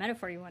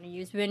metaphor you want to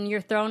use. When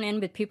you're thrown in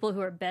with people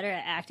who are better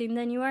at acting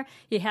than you are,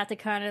 you have to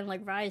kind of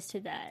like rise to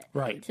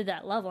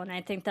that level. And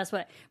I think that's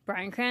what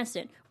Bryan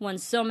Cranston won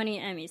so many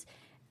Emmys.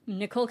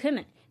 Nicole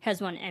Kidman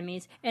has won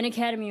Emmys and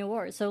Academy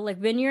Awards. So, like,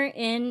 when you're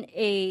in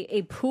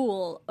a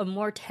pool of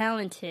more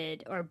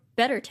talented or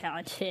better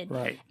talented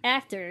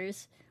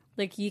actors,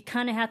 like, you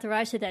kind of have to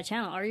rise to that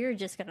channel, or you're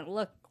just going to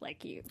look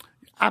like you.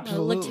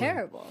 Absolutely. Look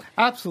terrible.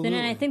 Absolutely.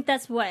 And I think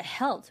that's what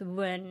helped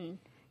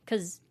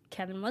because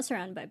Kevin was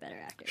surrounded by better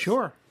actors.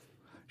 Sure.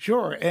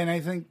 And I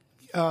think,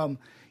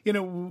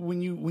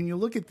 when you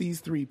look at these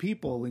three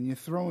people and you're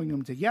throwing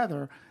them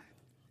together,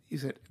 you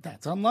said,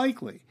 that's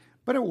unlikely.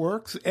 But it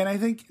works. And I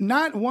think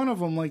not one of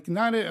them, like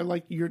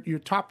your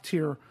top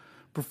tier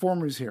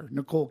performers here,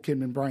 Nicole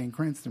Kidman, Bryan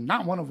Cranston,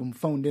 not one of them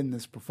phoned in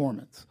this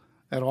performance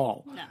at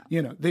all.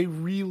 No. They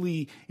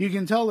really, you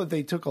can tell that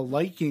they took a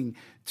liking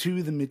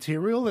to the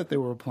material that they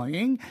were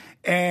playing.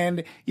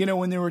 And,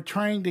 when they were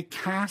trying to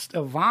cast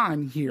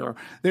Yvonne here,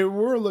 they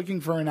were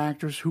looking for an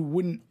actress who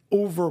wouldn't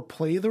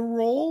overplay the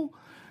role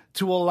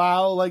to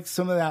allow, like,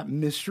 some of that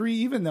mystery,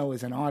 even though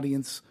as an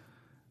audience,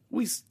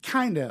 we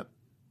kind of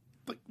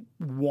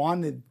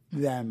wanted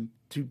them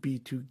to be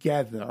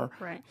together,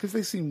 right? Because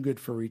they seem good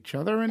for each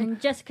other. And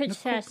Jessica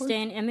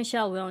Chastain and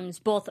Michelle Williams,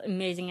 both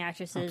amazing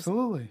actresses,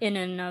 absolutely, in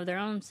and of their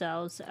own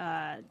selves.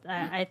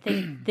 I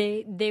think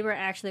they were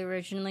actually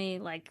originally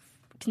like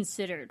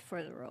considered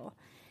for the role,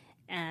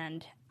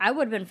 and I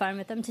would have been fine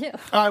with them too.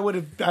 I would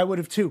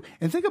have too.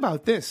 And think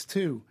about this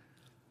too.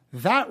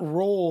 That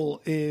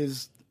role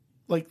is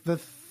like the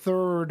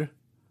third.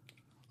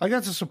 Like,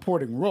 that's a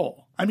supporting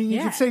role. I mean,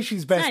 you could say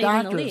she's best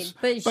actress,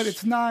 but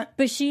it's not.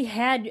 But she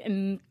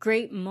had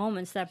great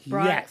moments that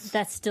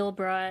still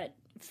brought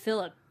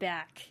Philip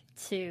back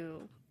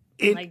to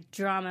like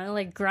drama,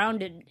 like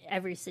grounded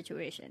every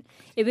situation.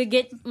 It would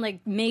get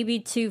like maybe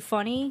too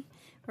funny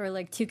or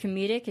like too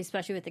comedic,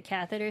 especially with the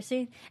catheter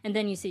scene, and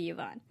then you see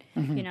Yvonne.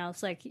 Mm-hmm.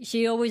 It's like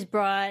she always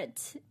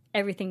brought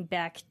everything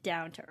back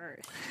down to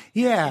earth.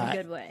 Yeah. In a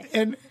good way.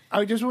 And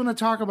I just want to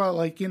talk about,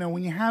 like, you know,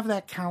 when you have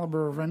that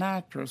caliber of an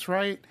actress,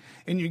 right?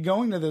 And you're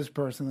going to this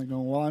person and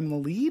going, well, I'm the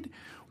lead.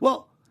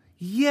 Well,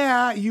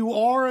 yeah, you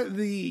are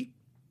the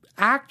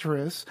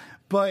actress,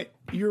 but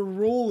your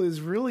role is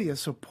really a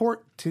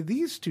support to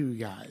these two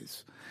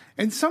guys.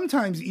 And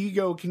sometimes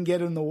ego can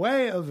get in the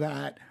way of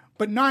that,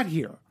 but not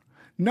here.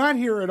 Not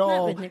here at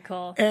all. Not with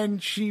Nicole.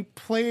 And she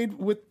played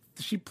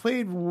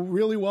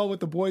really well with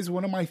the boys.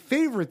 One of my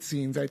favorite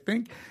scenes, I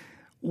think,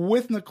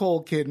 with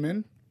Nicole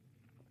Kidman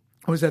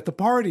was at the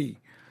party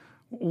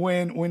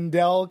when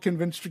Dell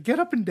convinced her, get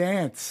up and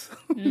dance.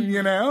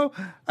 You know?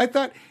 I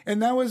thought,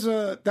 and that was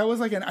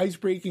like an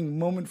ice-breaking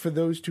moment for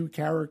those two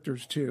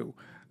characters too,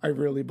 I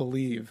really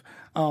believe.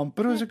 But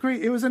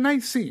it was a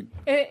nice scene.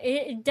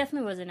 It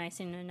definitely was a nice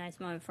scene and a nice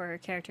moment for her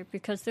character,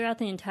 because throughout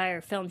the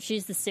entire film,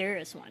 she's the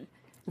serious one.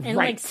 And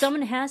Right. like,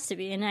 someone has to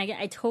be, and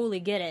I totally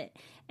get it.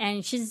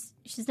 And she's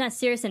not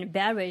serious in a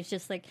bad way. It's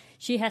just like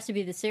she has to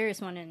be the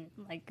serious one and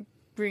like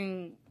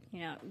bring, you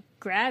know,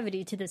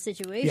 gravity to the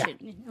situation.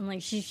 Yeah. And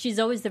like she's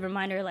always the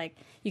reminder, like,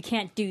 you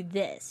can't do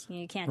this,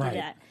 you can't Right. do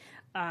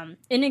that,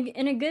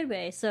 in a good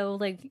way. So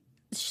like,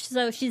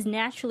 so she's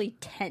naturally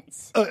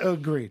tense.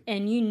 Agreed.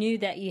 And you knew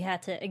that you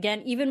had to,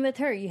 again, even with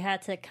her, you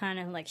had to kind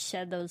of like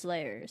shed those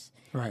layers.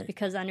 Right.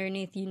 Because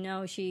underneath, you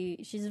know,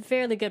 she's a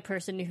fairly good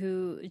person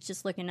who is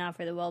just looking out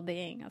for the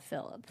well-being of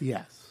Philip.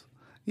 Yes.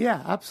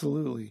 Yeah,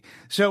 absolutely.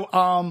 So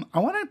I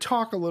want to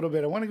talk a little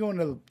bit. I want to go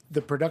into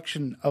the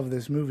production of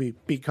this movie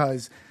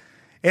because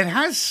it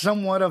has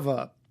somewhat of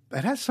a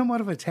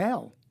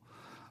tale.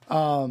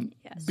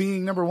 Yes.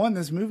 Being number one,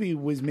 this movie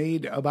was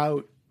made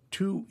about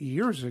 2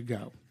 years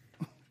ago.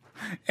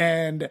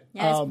 And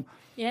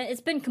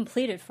It's been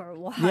completed for a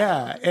while.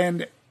 yeah,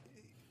 and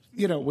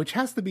you know, which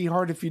has to be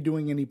hard if you're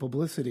doing any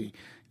publicity,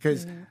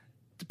 because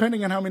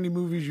depending on how many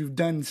movies you've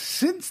done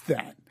since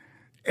then,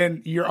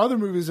 and your other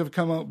movies have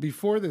come out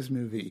before this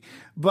movie,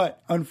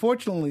 but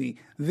unfortunately,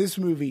 this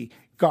movie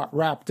got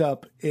wrapped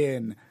up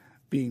in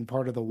being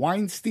part of the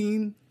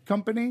Weinstein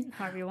Company,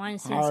 Harvey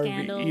Weinstein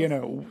scandal. you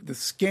know, the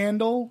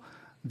scandal,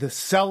 the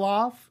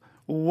sell-off,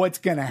 what's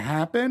going to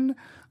happen.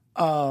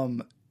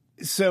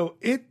 So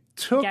it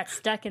Got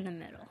stuck in the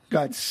middle.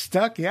 got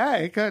stuck. Yeah,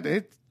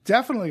 it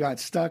definitely got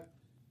stuck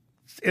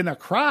in a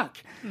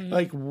crack.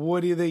 Like,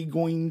 what are they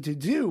going to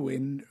do?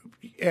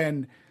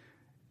 And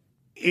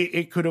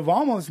it could have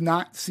almost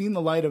not seen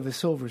the light of a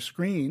silver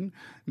screen.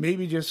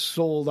 Maybe just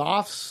sold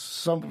off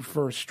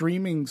for a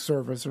streaming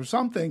service or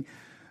something.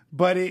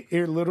 But it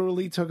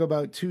literally took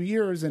about 2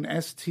 years, and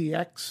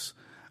STX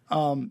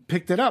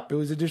picked it up. It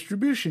was a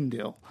distribution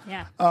deal.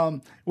 Yeah.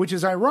 Which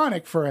is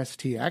ironic for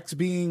STX,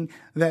 being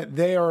that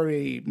they are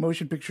a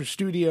motion picture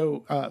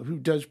studio who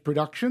does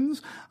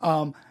productions,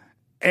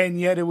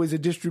 and yet it was a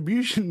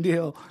distribution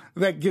deal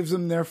that gives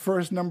them their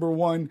first number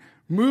one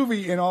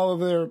movie in all of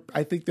their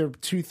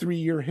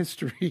 2-3 year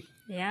history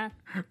Yeah.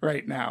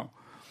 right now.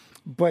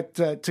 But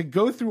to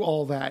go through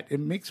all that, it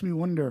makes me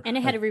wonder. And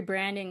it had a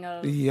rebranding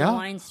of Yeah.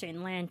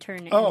 Weinstein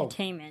Lantern Oh,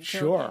 Entertainment.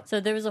 sure. So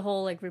there was a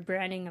whole like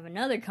rebranding of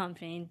another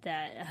company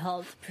that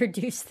helped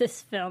produce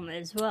this film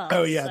as well.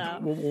 Oh yeah,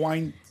 So,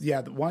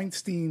 the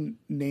Weinstein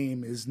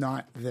name is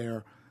not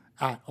there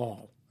at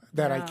all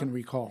that I can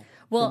recall.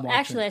 well, from watching.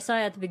 actually, I saw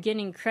it at the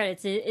beginning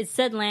credits. It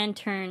said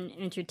Lantern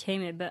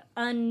Entertainment, but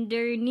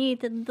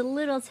underneath the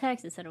little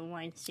text it said a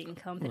Weinstein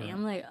Company.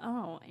 I'm like,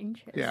 oh,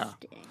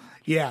 interesting.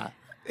 Yeah.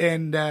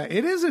 And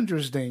it is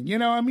interesting. You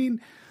know, I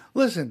mean,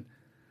 listen,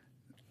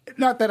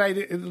 not that I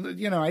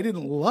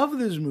didn't love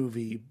this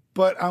movie,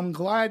 but I'm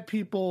glad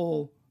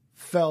people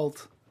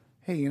felt,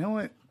 hey, you know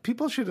what?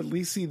 People should at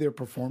least see their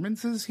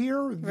performances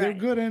here. They're Right.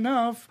 good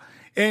enough.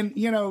 And,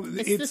 you know,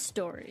 It's the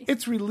story.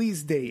 Its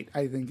release date,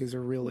 I think, is a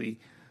really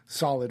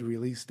solid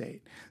release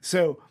date.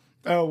 So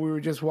we were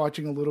just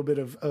watching a little bit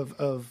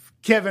of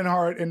Kevin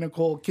Hart and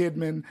Nicole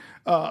Kidman.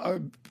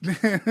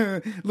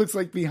 Looks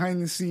like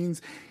behind the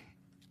scenes.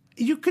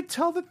 You could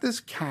tell that this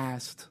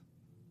cast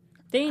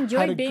They had a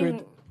enjoyed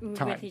being good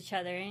time. with each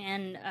other.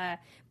 And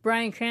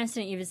Bryan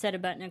Cranston even said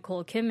about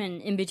Nicole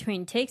Kidman in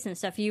between takes and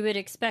stuff, you would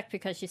expect,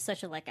 because she's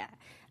such a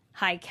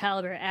high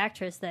caliber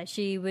actress, that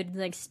she would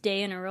like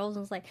stay in her roles.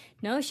 And it's like,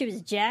 no, she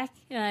was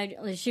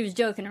she was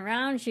joking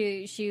around.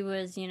 She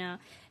was, you know,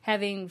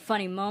 having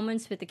funny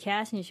moments with the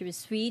cast, and she was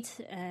sweet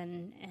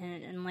and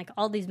like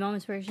all these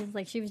moments where she's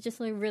like, she was just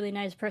like a really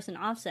nice person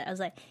offset. I was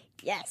like,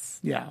 yes,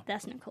 Yeah.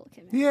 that's Nicole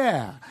Kidman.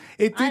 Yeah.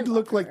 It I did love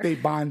look like her. they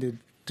bonded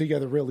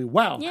together really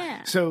well.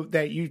 Yeah. So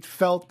that you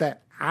felt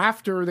that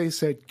after they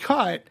said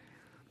cut,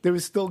 there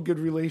was still good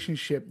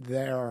relationship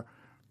there,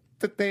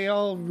 that they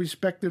all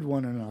respected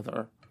one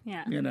another.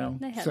 Yeah, You know,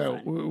 they had so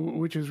fun.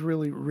 which is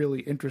really,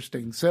 really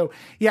interesting. So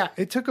yeah,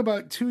 it took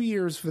about 2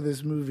 years for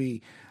this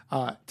movie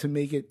to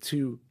make it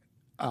to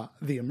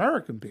the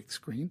American big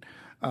screen.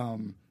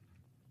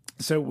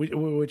 So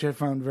which I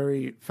found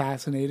very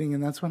fascinating,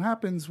 and that's what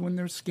happens when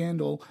there's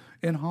scandal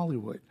in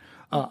Hollywood.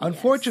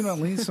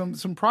 Unfortunately,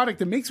 some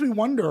product. It makes me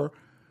wonder,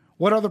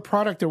 what other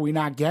product are we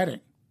not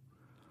getting?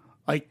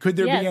 Like, could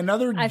there be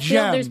another I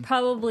gem? feel there's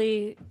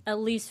probably at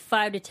least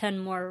 5 to 10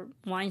 more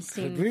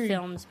Weinstein Could be.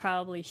 films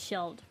probably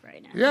shelved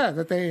right now. Yeah,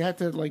 that they had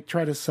to like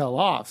try to sell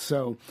off.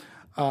 So,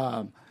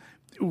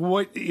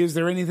 what is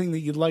there anything that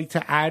you'd like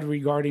to add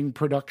regarding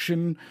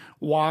production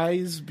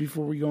wise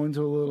before we go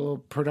into a little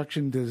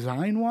production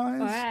design wise?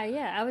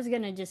 Yeah, I was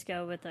gonna just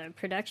go with the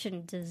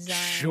production design.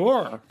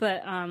 Sure.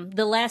 But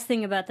the last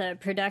thing about the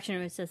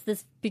production was just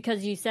this,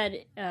 because you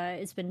said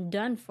it's been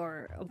done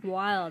for a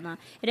while now.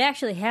 It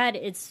actually had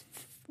its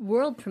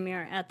world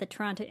premiere at the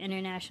Toronto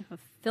International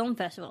Film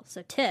Festival,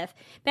 so TIFF,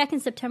 back in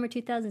September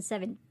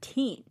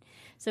 2017.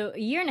 So a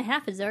year and a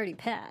half has already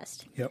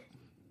passed. Yep.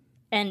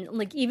 And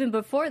like even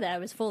before that, it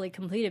was fully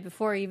completed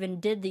before I even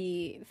did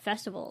the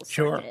festival.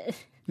 Sure.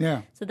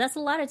 Yeah. So that's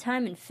a lot of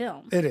time in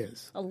film. It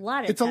is. A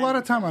lot of It's time a lot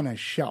of in time on a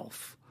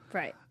shelf.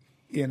 Right.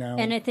 You know.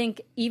 And I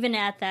think even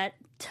at that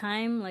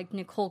time, like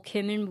Nicole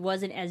Kidman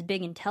wasn't as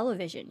big in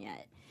television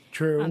yet.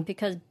 True.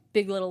 Because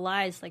Big Little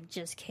Lies like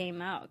just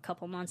came out a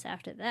couple months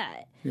after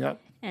that. Yep.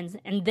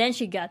 And then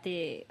she got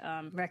the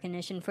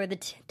recognition for the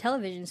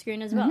television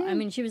screen as well. Mm-hmm. I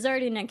mean, she was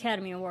already an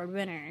Academy Award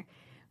winner,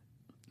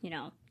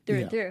 through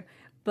and through.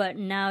 But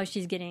now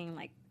she's getting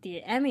like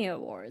the Emmy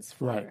Awards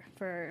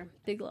for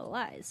Big Little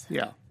Lies.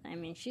 Yeah. I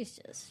mean, she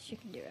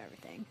can do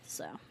everything.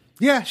 So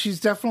yeah,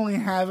 she's definitely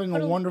having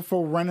a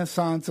wonderful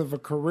renaissance of a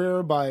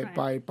career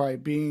by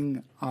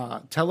being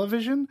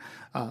television,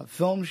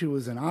 film. She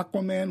was in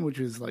Aquaman, which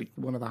is like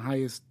one of the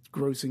highest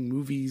grossing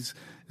movies,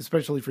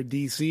 especially for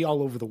DC,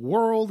 all over the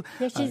world.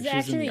 Yeah, she's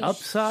actually in The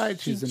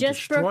Upside. She's in just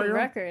Destroyer. broke a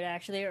record,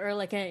 actually, or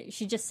like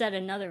she just set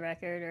another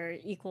record, or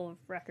equal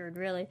record,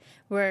 really,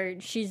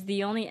 where she's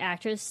the only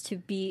actress to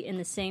be in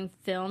the same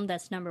film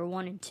that's number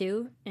 1 and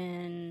 2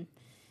 in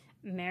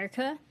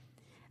America.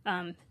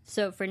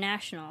 So for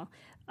national,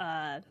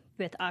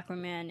 with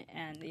Aquaman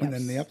and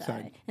then The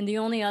Upside. And the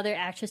only other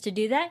actress to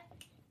do that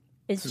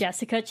is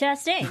Jessica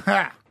Chastain.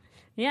 Ha!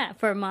 Yeah,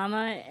 for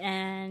Mama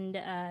and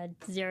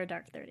Zero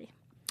Dark 30.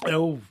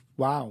 Oh,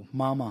 wow.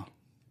 Mama.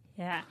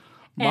 Yeah.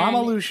 Mama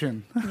And-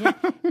 Lucian. Yeah.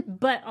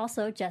 But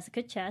also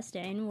Jessica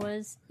Chastain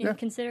was in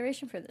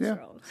consideration for this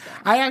role. So.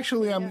 I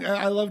actually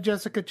I love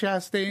Jessica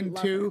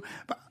Chastain too.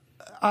 But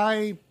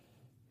I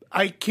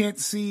can't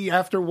see,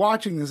 after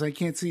watching this, I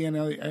can't see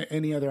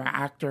any other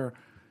actor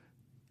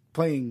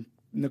playing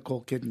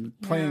Nicole Kidman,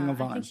 playing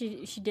Yvonne. I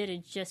think she did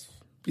it just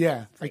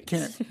Yeah, I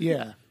can't.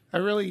 Yeah. I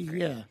really,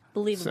 yeah.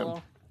 believable.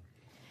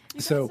 You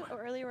guys So-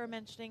 earlier were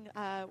mentioning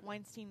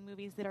Weinstein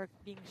movies that are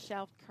being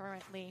shelved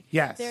currently.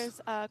 Yes.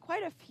 There's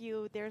quite a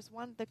few. There's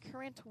one, The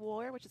Current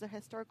War, which is a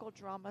historical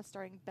drama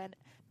starring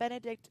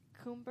Benedict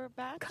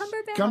Cumberbatch.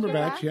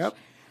 Cumberbatch, yep.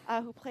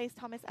 Who plays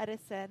Thomas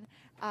Edison.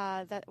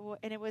 And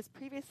it was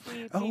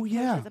previously Oh, being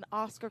yeah. pushed as an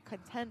Oscar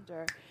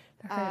contender.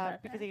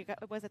 about Because it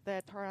was at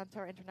the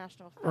Toronto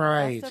International Film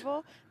Right.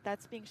 Festival.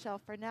 That's being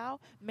shelved for now.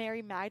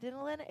 Mary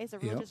Magdalene is a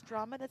religious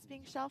drama that's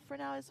being shelved for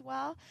now as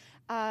well.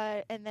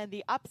 And then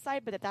The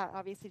Upside, but that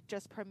obviously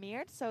just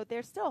premiered. So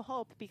there's still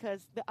hope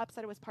because The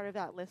Upside was part of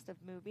that list of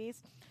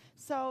movies.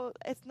 So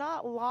it's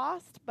not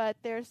lost, but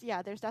there's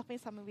definitely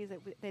some movies that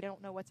they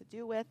don't know what to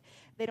do with.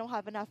 They don't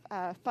have enough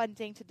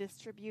funding to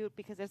distribute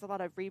because there's a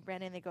lot of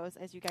rebranding that goes,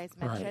 as you guys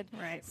mentioned.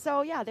 Right.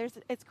 So yeah,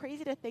 it's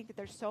crazy to think that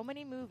there's so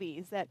many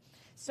movies, that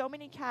so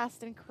many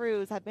cast and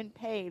crews have been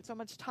paid, so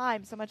much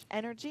time, so much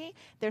energy.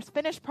 There's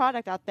finished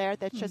product out there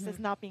that just is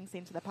not being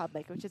seen to the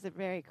public, which is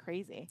very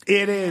crazy.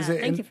 It is.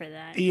 Thank And- you for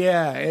that.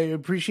 Yeah, I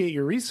appreciate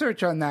your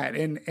research on that.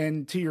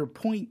 And to your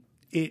point,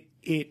 it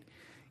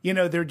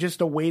they're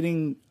just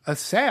awaiting a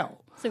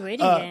sale. It's a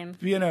waiting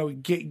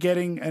game.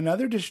 Getting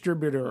another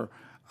distributor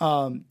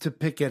to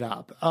pick it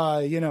up.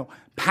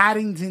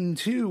 Paddington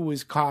 2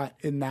 was caught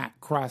in that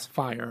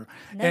crossfire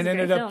and a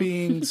ended great up film.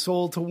 being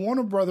sold to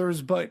Warner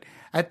Brothers. But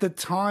at the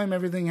time,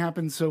 everything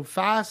happened so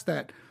fast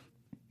that,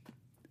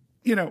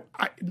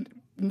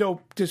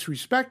 no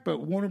disrespect,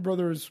 but Warner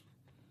Brothers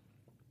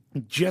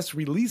just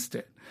released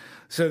it.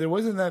 So there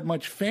wasn't that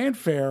much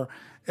fanfare.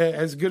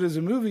 As good as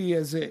a movie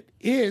as it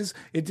is,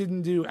 it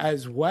didn't do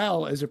as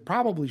well as it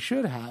probably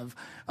should have.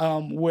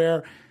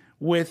 Where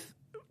with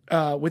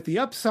The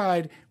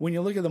Upside, when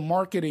you look at the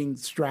marketing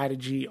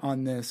strategy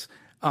on this,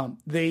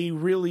 they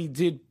really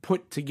did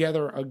put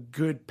together a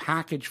good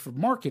package for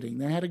marketing.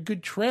 They had a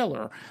good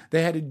trailer.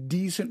 They had a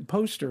decent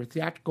poster, a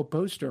theatrical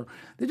poster.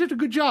 They did a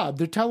good job.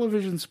 Their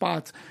television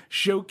spots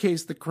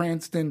showcased the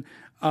Cranston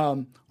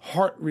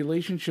Hart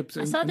relationships.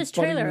 I saw this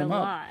trailer a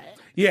lot.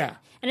 Yeah.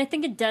 And I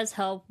think it does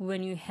help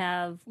when you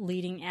have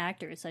leading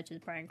actors such as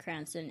Bryan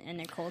Cranston and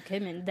Nicole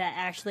Kidman that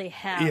actually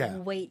have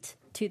weight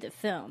to the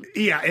film.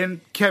 Yeah,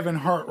 and Kevin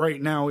Hart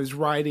right now is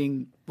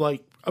riding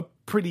like a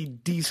pretty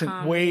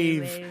decent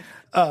wave.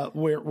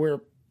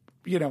 Where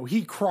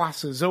he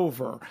crosses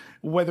over,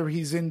 whether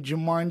he's in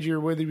Jumanji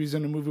or whether he's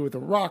in a movie with The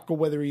Rock or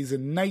whether he's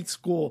in Night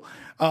School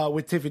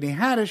with Tiffany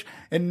Haddish,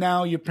 and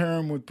now you pair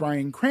him with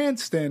Bryan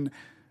Cranston.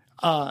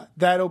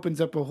 That opens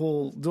up a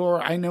whole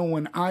door. I know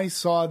when I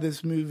saw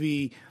this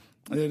movie,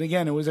 and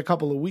again, it was a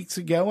couple of weeks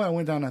ago, I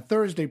went on a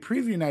Thursday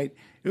preview night.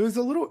 It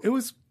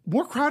was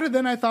more crowded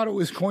than I thought it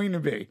was going to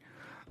be.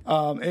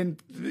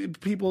 And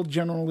people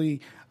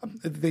generally,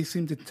 they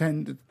seem to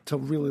tend to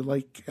really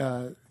like,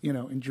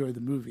 enjoy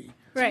the movie.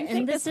 Right,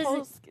 and this is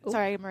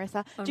sorry,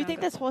 Marissa. Do you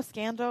think this whole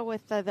scandal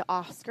with the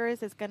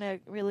Oscars is going to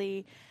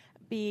really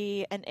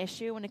be an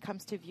issue when it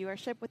comes to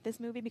viewership with this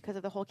movie because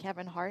of the whole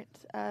Kevin Hart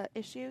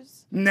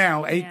issues?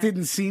 No, it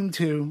didn't seem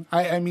to.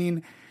 I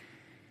mean,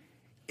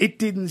 it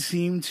didn't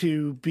seem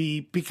to be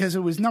because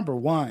it was number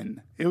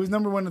one. It was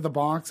number one at the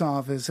box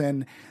office,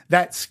 and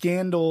that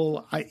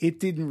scandal,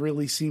 it didn't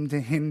really seem to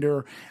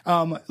hinder.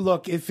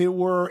 Look, if it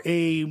were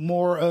a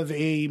more of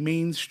a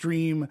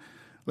mainstream,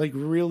 like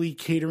really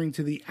catering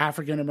to the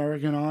African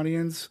American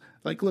audience,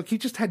 like, look, he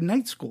just had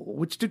Night School,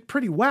 which did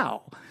pretty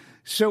well.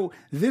 So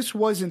this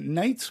wasn't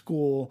Night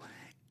School,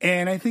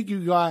 and I think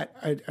you got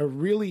a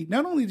really,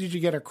 not only did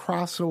you get a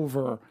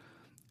crossover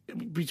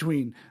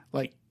between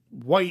like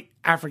white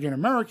African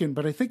American,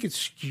 but I think it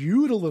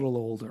skewed a little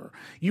older.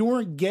 You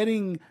weren't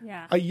getting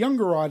a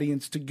younger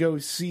audience to go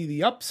see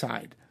The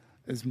Upside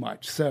as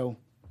much. So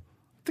I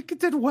think it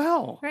did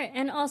well. Right,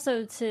 and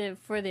also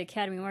for the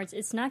Academy Awards,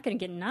 it's not going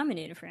to get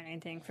nominated for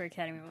anything for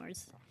Academy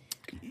Awards.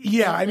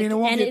 Yeah, I mean, it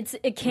won't. And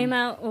it came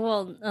out.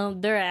 Well,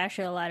 there are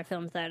actually a lot of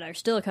films that are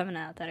still coming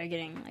out that are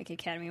getting like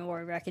Academy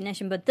Award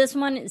recognition, but this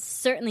one is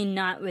certainly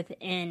not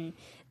within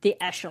the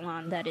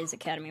echelon that is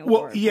Academy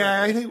Award. Well,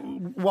 yeah, I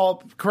think.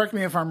 Well, correct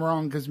me if I'm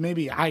wrong, because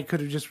maybe I could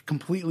have just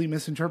completely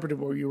misinterpreted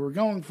what you were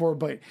going for.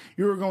 But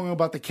you were going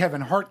about the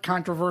Kevin Hart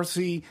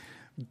controversy,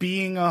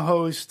 being a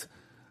host.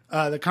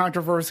 The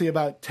controversy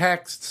about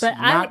texts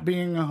not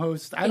being a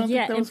host. I don't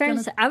think that was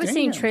going to. I was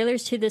seeing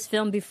trailers to this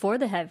film before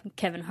the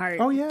Kevin Hart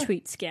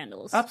tweet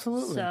scandals.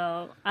 Absolutely.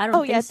 So I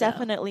don't. think so.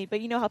 Definitely.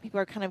 But you know how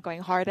people are kind of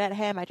going hard at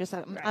him.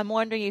 I'm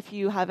wondering if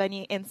you have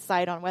any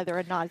insight on whether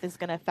or not this is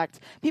going to affect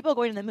people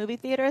going to the movie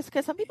theaters,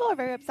 because some people are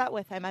very upset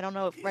with him. I don't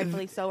know if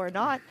rightfully so or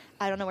not.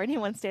 I don't know where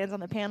anyone stands on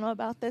the panel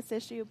about this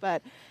issue,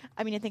 but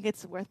I mean, I think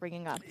it's worth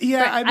bringing up.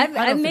 Yeah,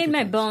 I've made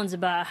my bones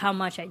about how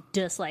much I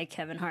dislike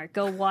Kevin Hart.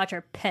 Go watch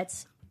our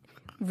Pets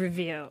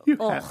review.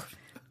 Oh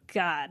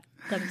God,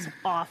 that was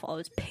awful. It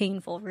was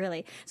painful,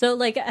 really. So,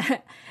 like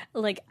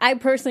I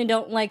personally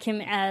don't like him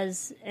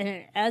as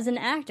an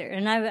actor,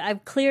 and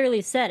I've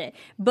clearly said it.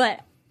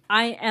 But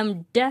I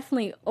am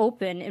definitely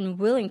open and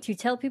willing to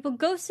tell people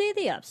go see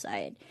The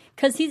Upside,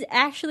 because he's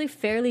actually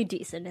fairly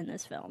decent in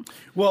this film.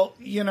 Well,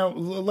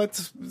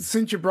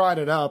 since you brought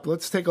it up,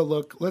 let's take a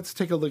look. Let's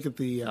take a look at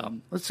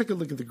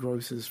the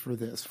grosses for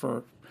this.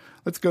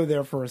 Let's go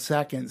there for a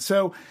second.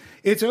 So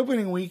it's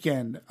opening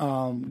weekend,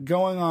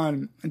 going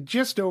on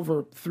just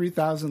over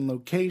 3,000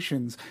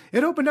 locations.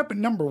 It opened up at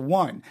number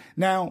one.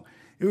 Now,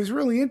 it was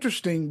really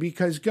interesting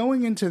because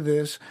going into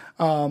this,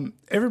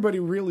 everybody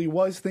really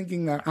was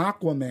thinking that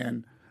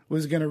Aquaman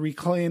was going to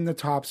reclaim the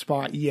top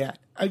spot yet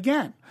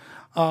again.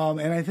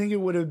 And I think it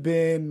would have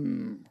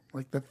been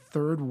like the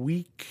third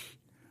week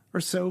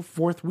or so,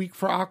 fourth week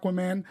for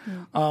Aquaman.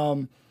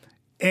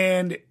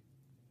 And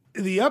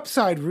The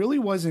Upside really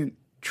wasn't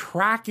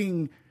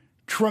tracking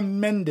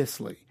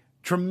tremendously.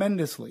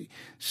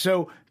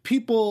 So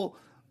people,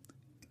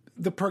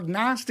 the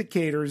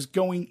prognosticators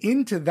going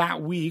into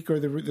that week, or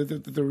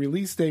the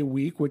release day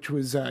week, which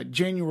was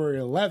January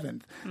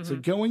 11th. Mm-hmm. So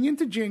going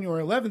into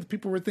January 11th,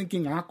 people were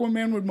thinking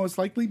Aquaman would most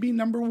likely be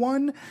number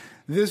one.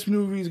 This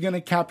movie is going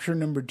to capture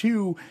number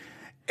two.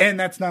 And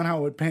that's not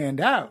how it panned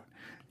out.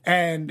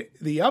 And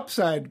The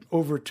Upside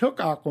overtook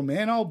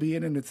Aquaman,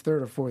 albeit in its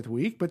third or fourth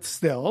week, but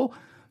still,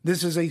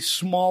 this is a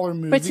smaller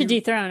movie. But to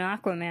dethrone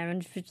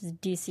Aquaman, which is a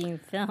DC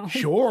film.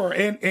 Sure.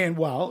 And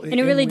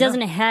it really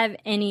doesn't have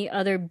any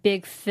other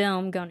big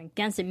film going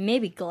against it.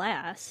 Maybe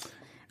Glass.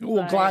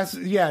 Well, Glass,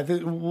 yeah.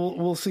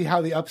 We'll see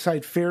how The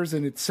Upside fares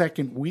in its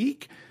second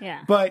week.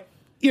 Yeah. But,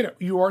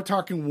 you are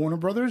talking Warner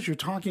Brothers. You're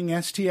talking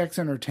STX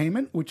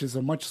Entertainment, which is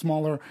a much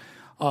smaller,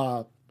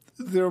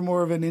 they're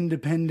more of an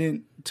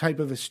independent type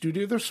of a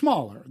studio. They're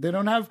smaller. They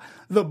don't have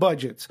the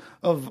budgets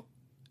of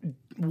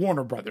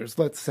Warner Brothers,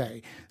 let's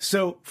say.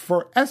 So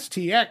for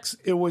STX,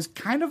 it was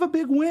kind of a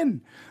big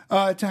win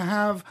to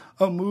have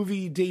a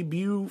movie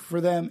debut for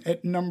them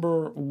at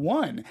number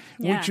one,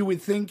 which you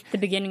would think the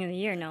beginning of the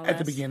year, no less. At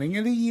the beginning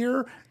of the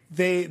year,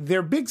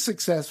 their big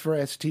success for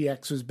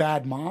STX was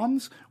Bad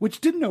Moms,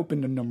 which didn't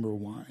open to number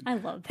one. I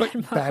love Bad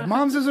Moms. Bad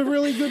Moms is a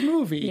really good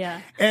movie.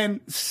 Yeah. And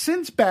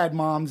since Bad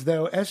Moms,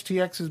 though,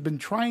 STX has been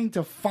trying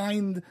to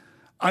find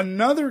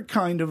another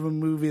kind of a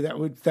movie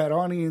that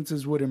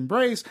audiences would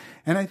embrace,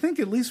 and I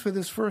think at least for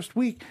this first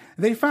week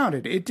they found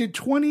it. It did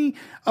 $20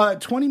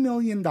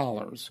 million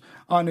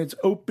on its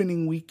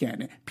opening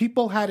weekend.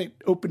 People had it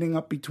opening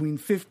up between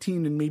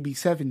 15 and maybe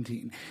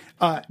 17.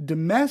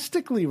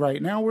 Domestically,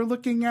 right now we're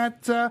looking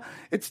at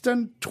it's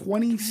done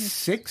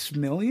 26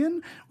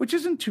 million, which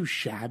isn't too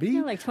shabby.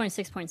 Yeah, like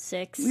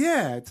 26.6.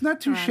 Yeah, it's not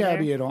too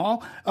shabby at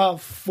all.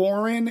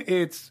 Foreign,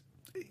 it's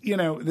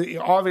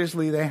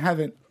obviously they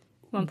haven't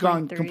 1.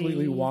 gone 3.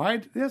 completely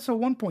wide. Yeah, so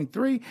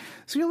 1.3.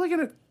 So you're looking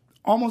at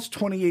almost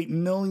 $28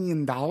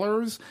 million.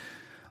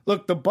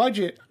 Look, the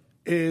budget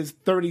is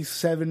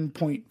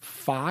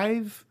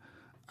 37.5.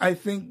 I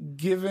think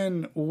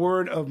given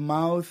word of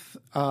mouth,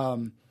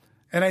 and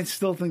I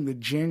still think that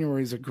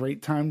January is a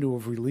great time to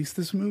have released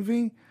this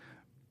movie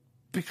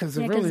because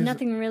there's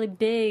nothing really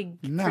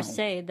big per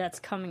se that's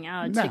coming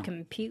out to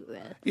compete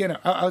with. You know,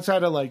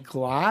 outside of like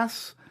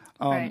Glass,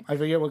 Right. I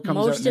forget what comes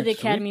out Most of the next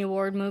Academy week.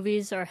 Award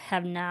movies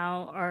have been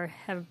out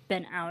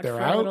They're for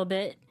out? a little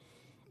bit.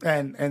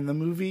 And the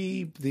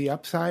movie, the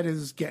upside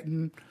is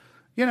getting,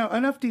 you know,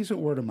 enough decent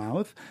word of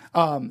mouth.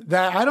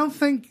 That I don't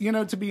think, you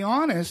know, to be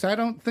honest, I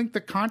don't think the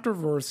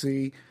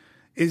controversy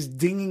is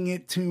dinging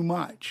it too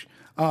much.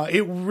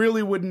 It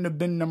really wouldn't have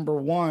been number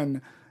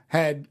one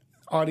had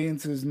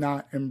audiences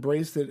not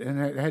embraced it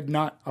and had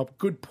not a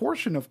good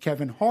portion of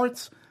Kevin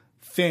Hart's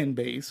fan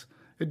base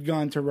had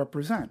gone to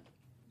represent.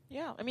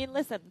 Yeah, I mean,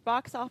 listen,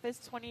 box office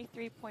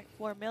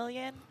 23.4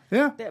 million.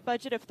 Yeah. The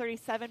budget of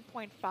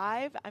 37.5.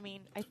 I mean,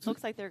 it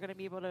looks like they're going to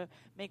be able to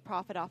make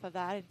profit off of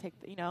that and take,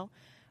 you know,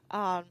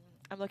 I'm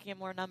looking at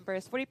more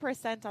numbers.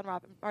 40%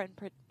 on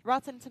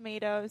Rotten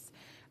Tomatoes,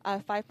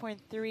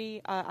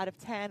 5.3 out of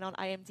 10 on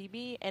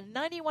IMDb, and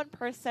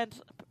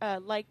 91%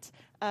 liked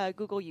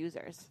Google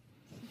users.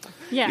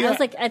 Yeah, I was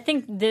like, I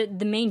think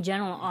the main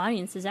general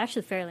audience is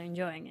actually fairly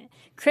enjoying it.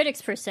 Critics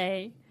per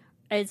se,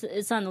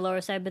 it's on the lower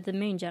side, but the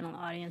main general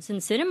audience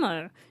and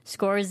cinema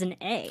scores an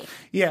A.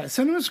 Yeah,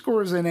 cinema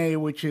scores an A,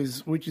 which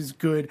is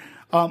good.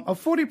 A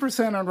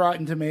 40% on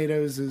Rotten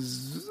Tomatoes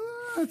is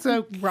it's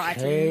okay.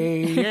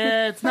 Rotten.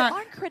 Yeah, it's But not.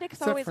 aren't critics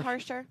it's not always for-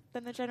 harsher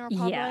than the general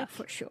public? Yeah,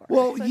 for sure.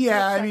 Well, So it's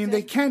yeah, I mean they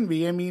expected. can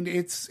be. I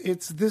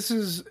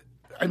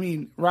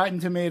mean Rotten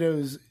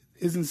Tomatoes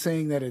isn't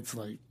saying that it's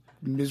like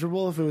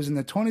miserable. If it was in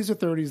the 20s or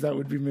 30s, that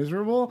would be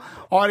miserable.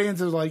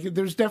 Audiences like it.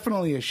 There's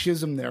definitely a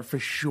schism there for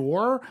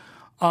sure.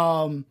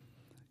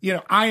 You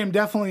know, I am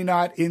definitely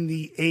not in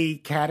the A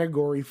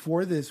category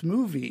for this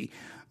movie,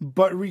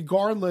 but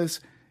regardless,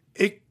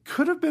 it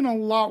could have been a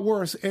lot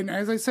worse. And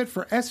as I said,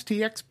 for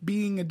STX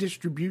being a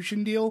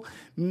distribution deal,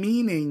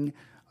 meaning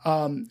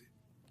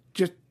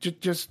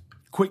just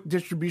quick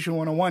distribution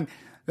 101,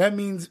 that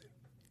means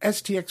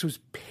STX was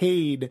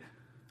paid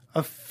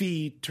a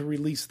fee to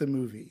release the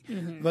movie.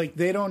 Like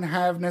they don't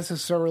have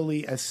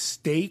necessarily a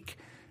stake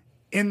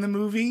in the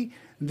movie.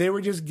 They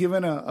were just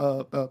given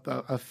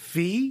a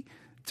fee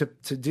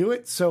to do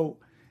it. So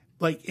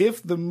like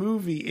if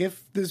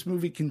this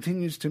movie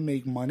continues to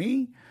make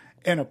money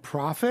and a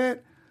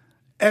profit,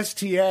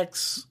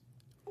 STX,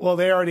 well,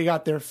 they already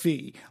got their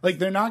fee. Like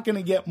they're not going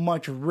to get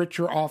much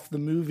richer off the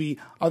movie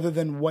other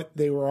than what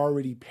they were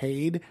already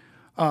paid.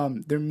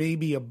 There may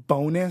be a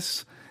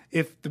bonus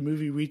if the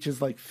movie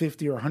reaches like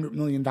 $50 or $100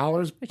 million,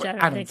 Which but I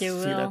don't I don't think see it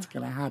will. that's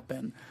going to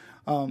happen.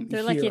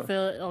 They're lucky here. if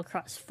it'll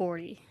cross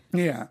 40.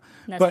 Yeah,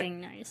 That's but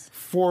being nice.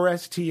 for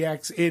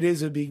STX, it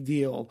is a big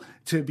deal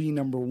to be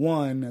number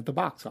one at the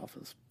box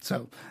office.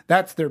 So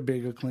that's their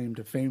big acclaim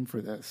to fame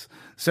for this.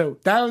 So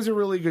that was a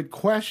really good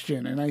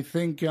question, and I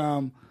think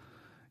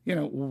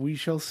we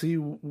shall see.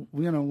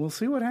 We'll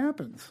see what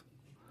happens.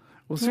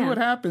 We'll see what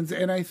happens,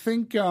 and I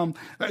think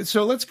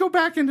so. Let's go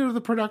back into the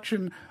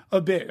production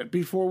a bit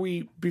before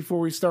we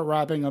start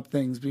wrapping up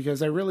things,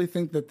 because I really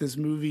think that this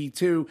movie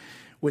too,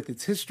 with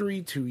its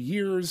history, 2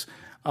 years,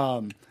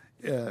 the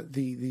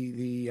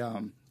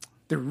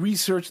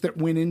research that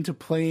went into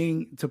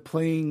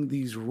playing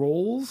these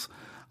roles,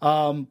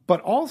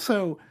 but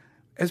also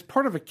as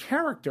part of a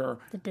character,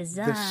 The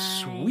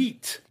design.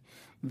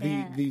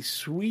 the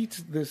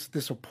suite,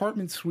 this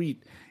apartment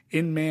suite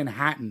in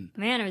Manhattan.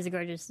 Man, it was a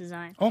gorgeous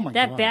design. Oh my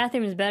that God.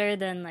 bathroom is better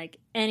than like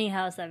any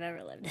house I've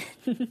ever lived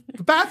in.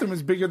 The bathroom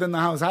is bigger than the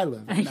house I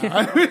live in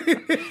now.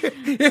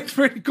 It's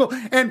pretty cool.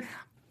 And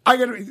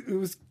it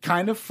was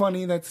kind of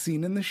funny, that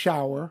scene in the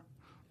shower,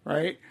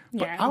 right?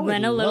 But Yeah, I would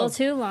went a little love-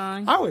 too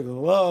long. I would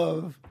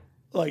love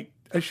like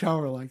a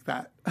shower like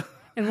that.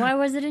 And why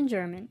was it in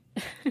German?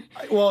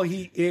 Well,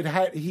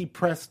 he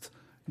pressed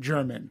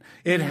German.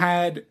 It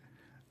had,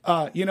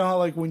 you know how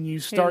like when you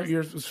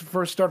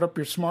first start up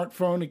your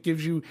smartphone, it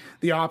gives you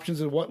the options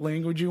of what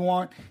language you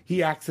want.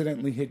 He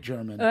accidentally hit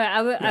German.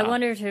 I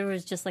wonder if it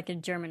was just like a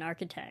German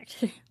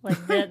architect,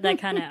 like that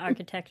kind of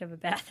architect of a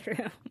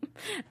bathroom.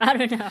 I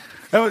don't know.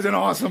 That was an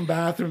awesome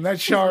bathroom.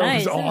 That shower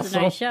Nice. was It was a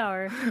awesome. nice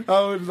shower.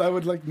 I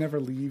would like never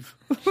leave.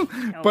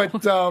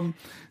 But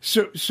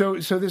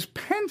so this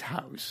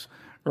penthouse,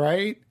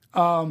 right?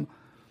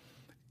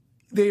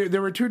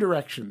 There were two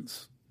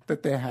directions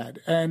that they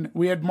had, and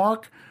we had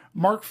Mark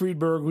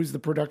Friedberg, who's the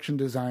production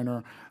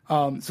designer.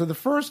 So the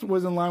first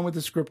was in line with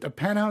the script, a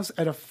penthouse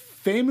at a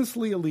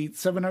famously elite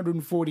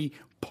 740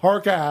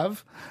 Park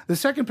Ave. The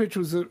second pitch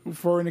was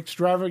for an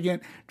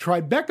extravagant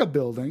Tribeca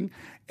building.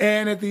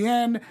 And at the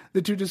end,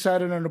 the two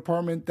decided on an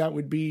apartment that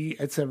would be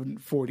at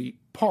 740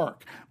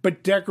 Park,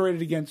 but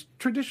decorated against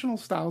traditional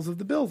styles of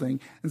the building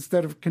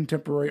instead of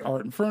contemporary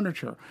art and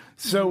furniture.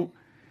 So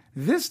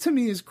this to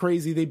me is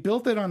crazy. They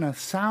built it on a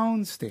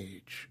sound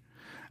stage.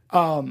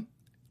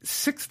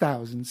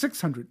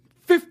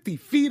 6,650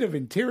 feet of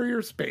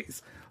interior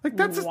space. Like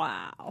that's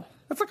Wow.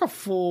 that's like a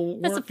full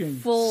That's working a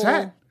full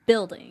set.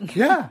 building.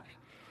 Yeah.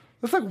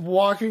 It's like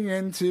walking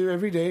into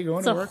every day, going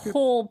It's to a work.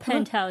 whole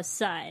penthouse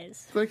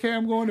size. It's like, hey,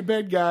 I'm going to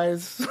bed,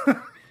 guys.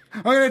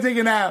 I'm going to take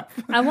a nap.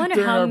 I wonder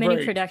during how our many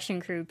break. production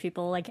crew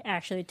people like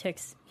actually took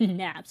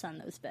naps on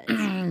those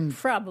beds.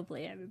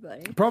 Probably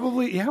everybody.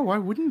 Probably, yeah. Why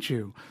wouldn't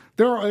you?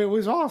 It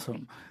was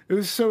awesome. It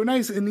was so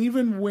nice, and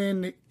even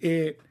when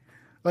it,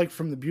 like,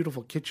 from the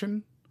beautiful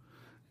kitchen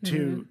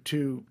to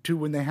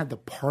when they had the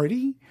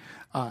party,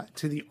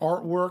 to the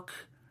artwork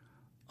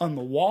on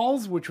the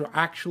walls, which were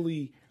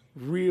actually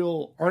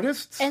real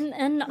artists.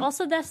 And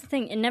also that's the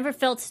thing. It never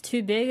felt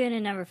too big and it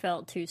never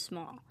felt too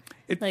small.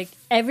 Like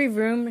every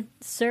room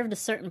served a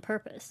certain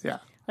purpose. Yeah.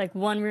 Like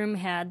one room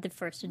had the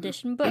first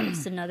edition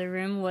books. Another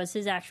room was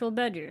his actual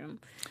bedroom.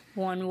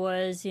 One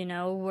was,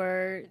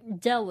 where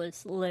Del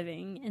was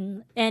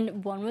living,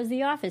 and one was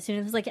the office. And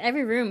it was like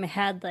every room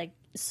had like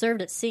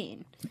served a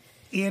scene.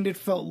 And it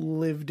felt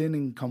lived in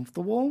and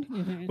comfortable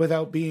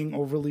without being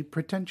overly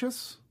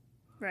pretentious.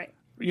 Right.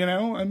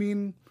 I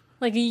mean,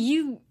 Like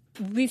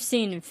we've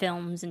seen in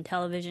films and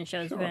television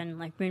shows when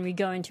we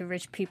go into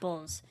rich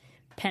people's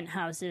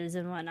penthouses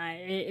and whatnot,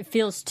 it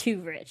feels too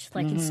rich.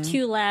 Like it's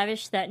too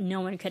lavish that no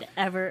one could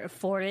ever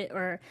afford it,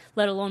 or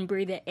let alone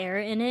breathe the air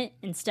in it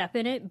and step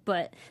in it.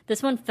 But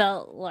this one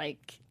felt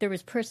like there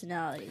was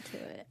personality to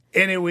it.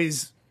 and it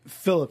was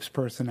Philip's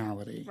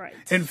personality. Right.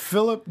 And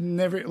Philip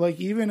never, like,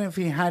 even if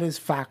he had his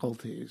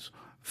faculties,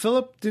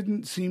 Philip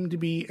didn't seem to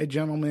be a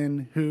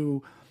gentleman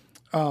who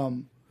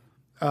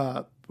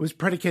was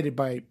predicated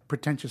by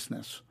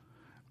pretentiousness.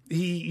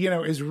 He,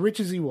 as rich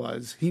as he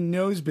was, he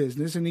knows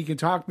business and he can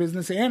talk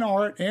business and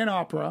art and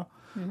opera.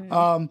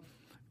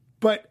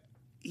 But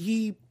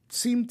he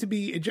seemed to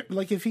be,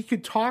 like, if he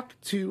could talk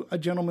to a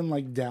gentleman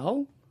like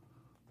Del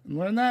and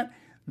learn that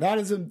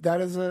is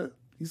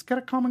he's got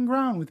a common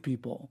ground with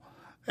people.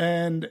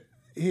 And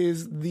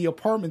the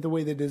apartment, the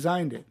way they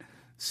designed it,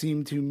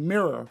 seemed to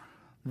mirror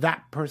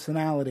that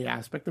personality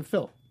aspect of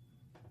Phil.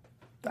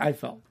 I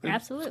felt.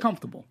 Absolutely. It's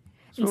comfortable.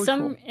 And really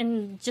cool.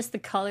 and just the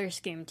color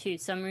scheme too.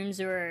 Some rooms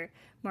were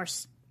more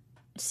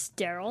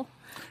sterile,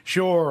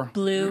 Sure.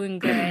 blue and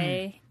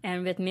gray,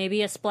 and with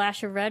maybe a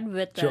splash of red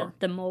with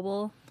the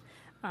mobile.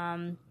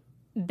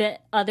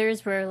 But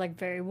others were like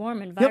very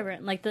warm and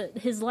vibrant, like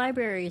his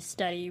library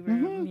study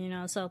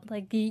room. So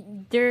like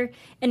and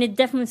it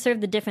definitely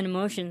served the different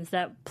emotions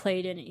that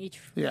played in each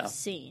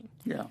scene.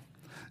 Yeah.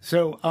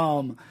 So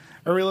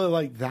I really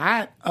like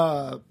that.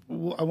 I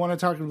want to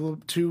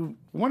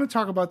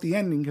talk about the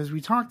ending, because we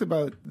talked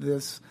about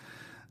this.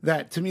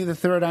 That to me, the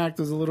third act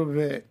was a little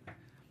bit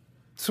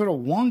sort of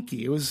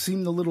wonky. It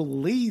seemed a little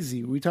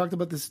lazy. We talked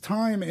about this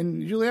time,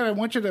 and Juliet, I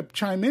want you to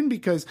chime in,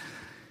 because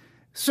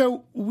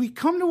so we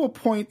come to a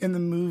point in the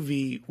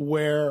movie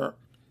where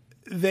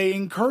they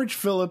encourage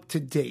Philip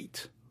to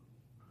date.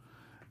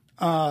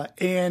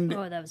 And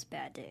that was a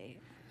bad day.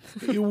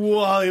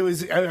 well, it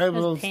was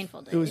a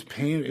painful day. It was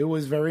It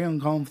was very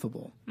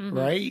uncomfortable,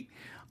 right?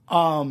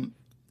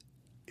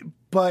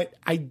 But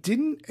I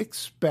didn't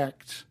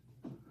expect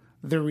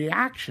the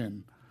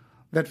reaction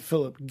that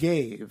Philip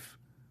gave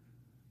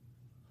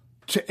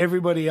to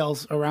everybody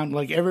else around.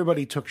 Like,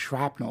 everybody took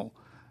shrapnel,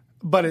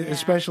 but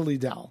especially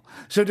Del.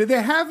 So did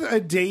they have a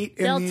date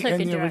in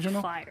the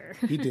original? Fire.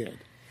 He did.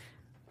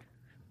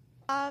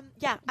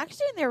 Yeah,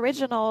 actually, in the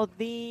original,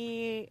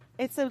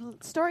 it's a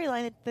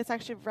storyline that's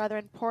actually rather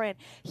important.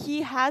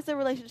 He has a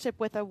relationship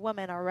with a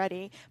woman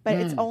already, but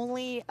it's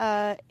only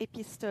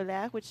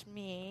epistolaire, which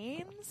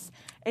means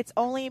it's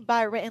only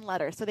by written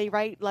letters. So they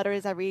write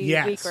letters every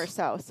week or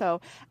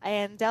so.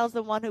 And Del's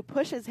the one who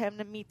pushes him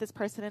to meet this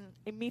person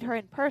and meet her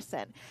in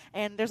person.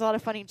 And there's a lot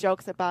of funny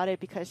jokes about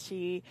it, because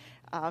she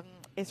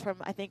is from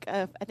I think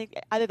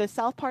either the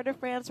south part of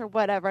France or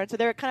whatever, and so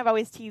they're kind of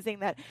always teasing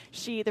that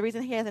the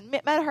reason he hasn't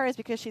met her is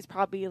because she's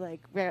probably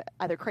like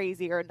either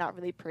crazy or not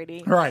really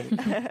pretty, Right.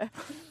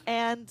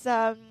 And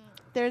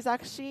there's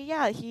actually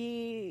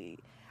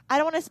I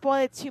don't want to spoil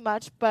it too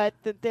much, but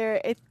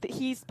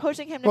he's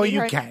pushing him to Well, meet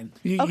you her. can.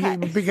 Okay.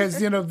 Because,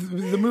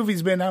 the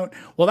movie's been out.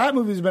 Well, that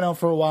movie's been out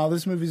for a while.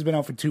 This movie's been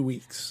out for 2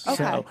 weeks.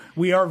 Okay. So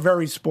we are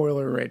very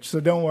spoiler rich, so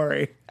don't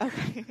worry.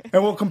 Okay.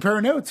 And we'll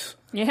compare notes.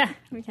 Yeah,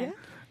 we can.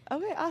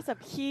 Okay, awesome.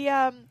 He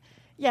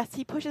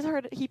pushes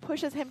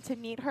him to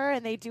meet her,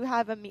 and they do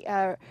have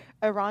a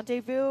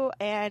rendezvous,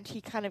 and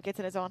he kind of gets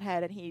in his own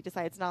head, and he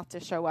decides not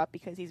to show up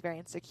because he's very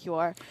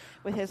insecure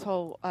with his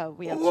whole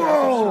wheelchair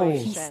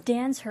situation. He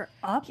stands her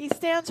up. He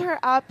stands her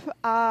up,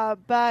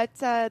 but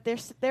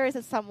there is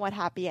a somewhat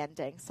happy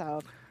ending.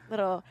 So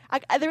the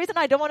reason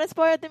I don't want to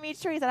spoil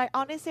Dimitri is that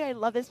I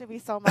love this movie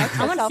so much.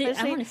 I want to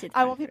see it.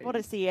 I want people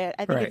to see it.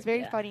 I think Right. it's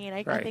very funny, and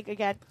I think,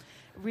 again,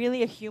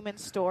 really a human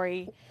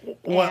story,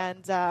 Well-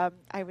 and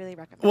I really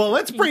recommend Well, it.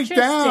 let's break Interesting.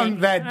 down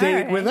that All date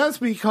right. with us,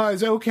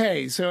 because,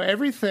 okay, so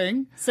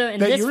everything So in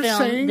that this you're film,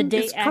 saying the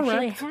date is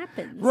actually correct.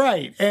 happens.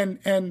 Right.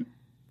 And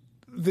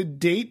the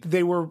date,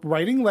 they were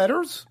writing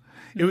letters.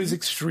 It was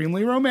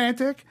extremely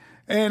romantic.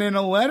 And in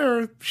a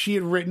letter, she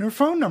had written her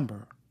phone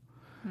number.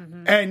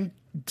 And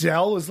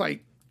Del was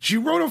like, she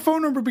wrote a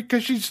phone number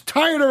because she's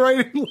tired of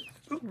writing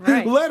letters.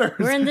 Right. letters.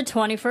 We're in the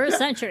 21st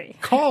century.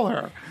 Call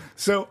her.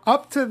 So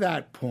up to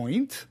that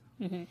point,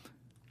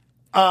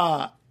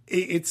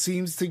 it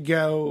seems to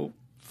go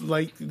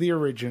like the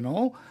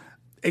original,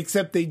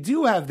 except they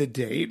do have the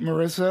date,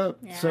 Marissa.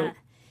 Yeah. So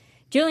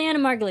Juliana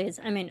Margulies,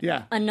 I mean,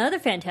 Yeah. another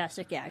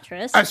fantastic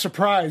actress. a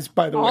surprise,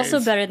 by the way. Also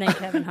better than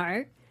Kevin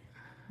Hart.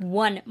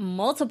 Won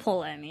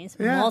multiple Emmys.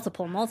 Yeah.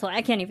 Multiple.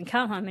 I can't even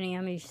count how many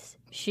Emmys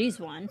she's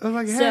won. I was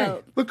like, hey,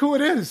 So, look who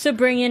it is. so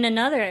bring in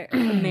another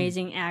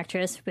amazing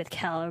actress with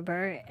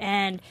caliber.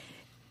 And,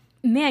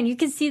 man, you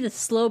can see the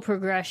slow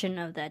progression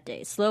of that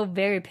date. Slow,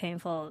 very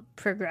painful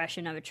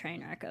progression of a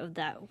train wreck of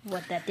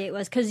what that date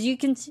was. Because you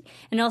can,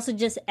 and also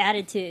just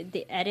added to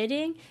the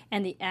editing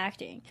and the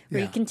acting,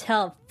 where Yeah. you can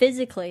tell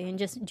physically and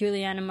just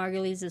Juliana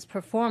Margulies'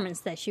 performance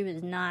that she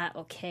was not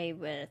okay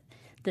with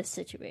this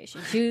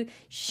situation.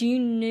 She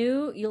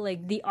knew,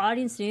 like, the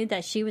audience knew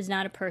that she was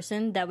not a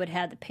person that would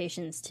have the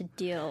patience to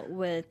deal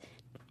with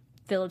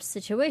Philip's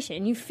situation.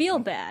 And you feel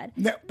bad,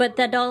 No. but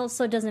that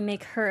also doesn't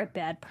make her a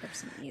bad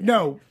person either.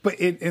 No, but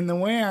in the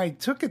way I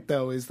took it,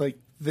 though, is like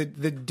the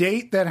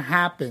date that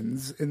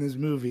happens in this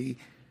movie,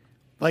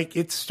 like,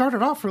 it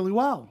started off really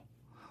well.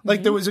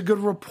 Like, there was a good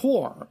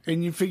rapport,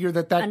 and you figure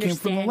that came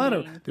from the letter.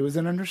 Understanding. There was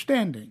an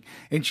understanding.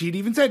 And she'd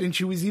even said, and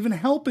she was even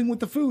helping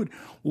with the food,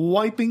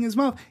 wiping his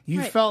mouth.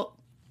 You Right. felt,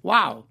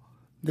 wow,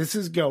 this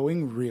is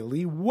going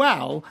really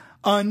well,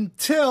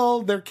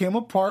 until there came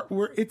a part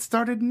where it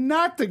started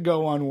not to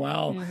go on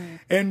well.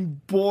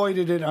 And boy,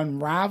 did it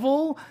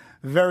unravel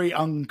very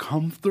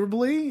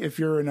uncomfortably. If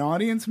you're an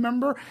audience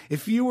member,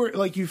 if you were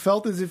like, you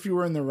felt as if you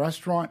were in the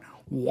restaurant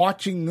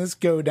watching this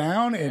go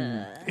down,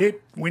 and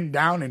it went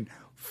down in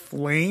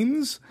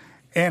flames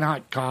and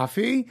hot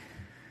coffee.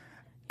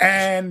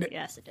 And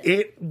Yes, it did.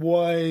 it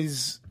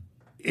was,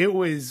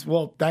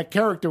 well, that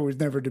character was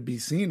never to be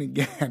seen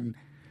again.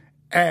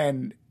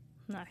 And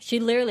No, she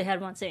literally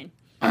had one scene,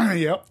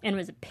 yep. and it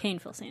was a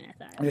painful scene, I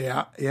thought.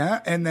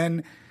 Yeah. And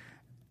then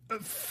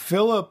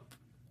Philip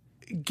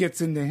gets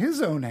into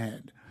his own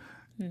head,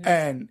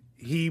 and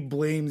he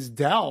blames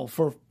Dell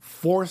for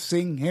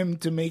forcing him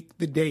to make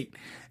the date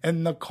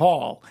and the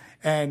call,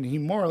 and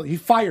he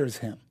fires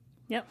him.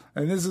 Yep.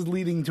 And this is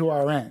leading to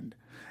our end.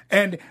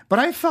 But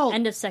I felt,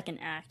 End of second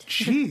act.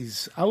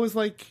 jeez, I was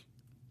like,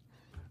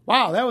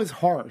 wow, that was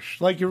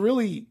harsh. Like, it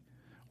really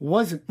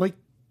wasn't, like,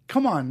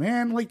 come on,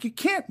 man. Like, you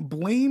can't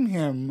blame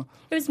him.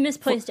 It was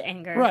misplaced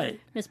anger. Right.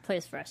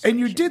 Misplaced frustration.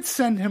 And you did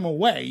send him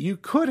away. You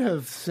could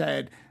have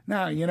said,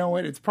 "No, you know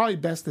what? It's probably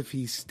best if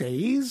he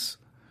stays."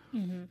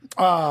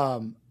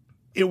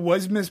 It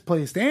was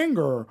misplaced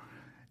anger,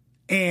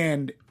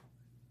 and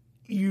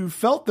you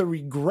felt the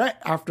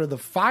regret after the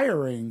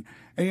firing,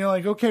 and you're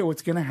like, "Okay,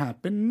 what's going to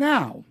happen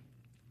now?"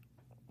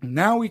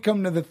 Now we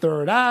come to the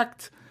third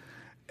act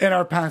and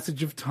our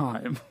passage of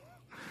time.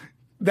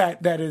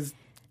 that is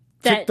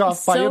ticked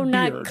off by so a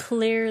not beard.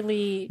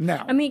 clearly.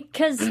 No. I mean,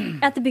 because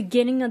at the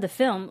beginning of the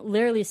film,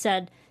 literally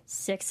said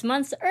 6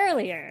 months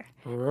earlier.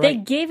 They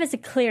Right. gave us a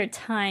clear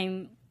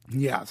time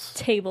Yes.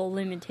 table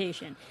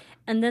limitation.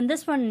 And then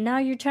this one, now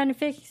you're trying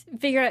to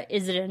figure out,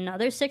 is it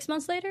another 6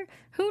 months later?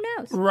 Who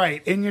knows?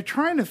 Right. And you're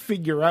trying to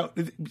figure out,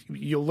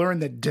 you learn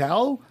that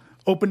Dell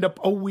opened up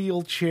an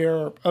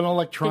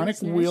electronic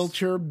Business.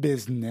 wheelchair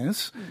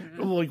business,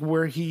 like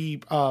where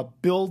he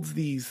builds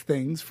these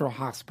things for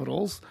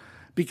hospitals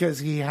because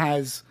he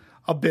has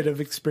a bit of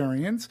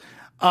experience.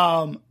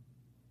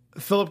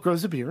 Philip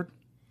grows a beard.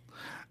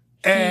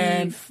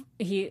 And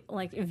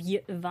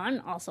Yvonne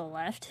also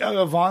left.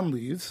 Vaughn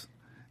leaves.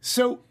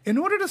 So in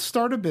order to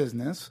start a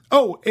business,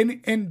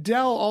 and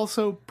Dell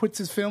also puts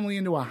his family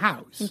into a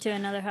house. Into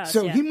another house.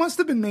 So yeah. he must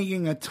have been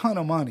making a ton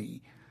of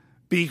money,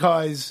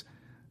 because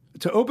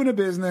to open a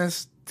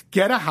business, to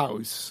get a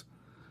house,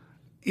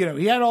 he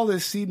had all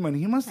this seed money.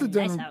 He must have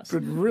nice done house.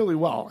 really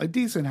well, a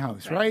decent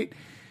house, right?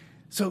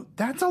 So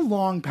that's a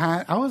long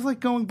path. I was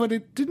like but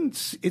it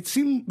didn't,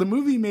 the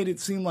movie made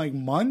it seem like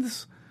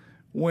months,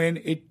 when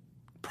it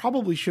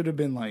probably should have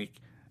been like,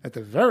 at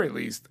the very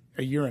least,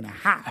 a year and a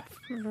half,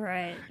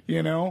 Right.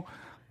 That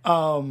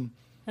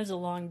There's a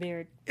long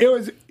beard. It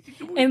was,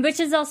 And which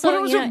is also, But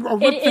it was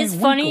a it is Rip Van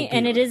funny, Winkle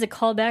and it beard. is a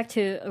callback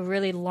to a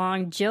really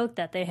long joke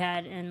that they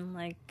had,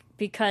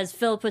 because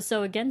Philip was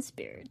so against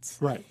beards.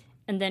 right.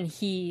 And then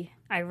he,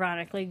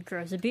 ironically,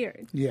 grows a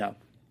beard. Yeah.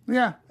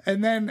 Yeah.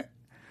 And then it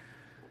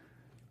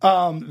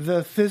was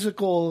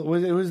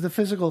the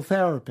physical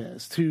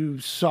therapist who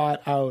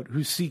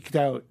seeked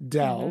out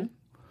Dell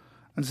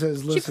and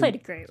says, listen. She played a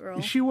great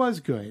role. She was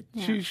good.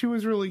 Yeah. She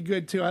was really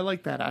good too. I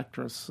like that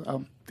actress. I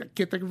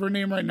can't think of her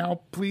name right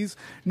now, please.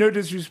 No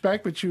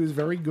disrespect, but she was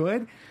very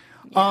good.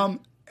 And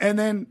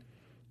then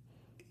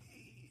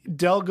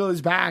Dell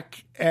goes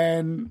back,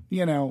 and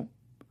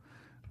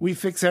we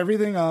fix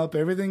everything up.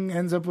 Everything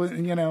ends up with,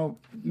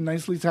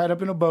 nicely tied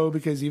up in a bow,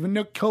 because even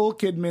Nicole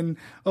Kidman,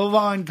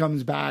 Yvonne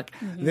comes back.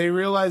 They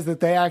realize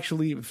that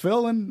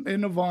Phil and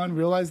Yvonne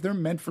realize they're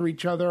meant for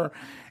each other.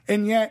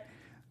 And yet,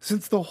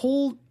 since the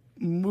whole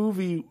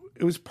movie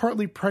it was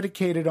partly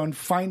predicated on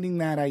finding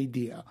that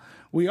idea.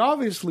 We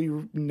obviously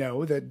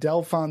know that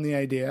Del found the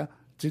idea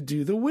to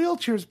do the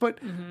wheelchairs, but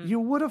you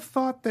would have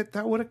thought that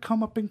would have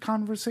come up in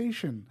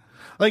conversation.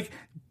 Like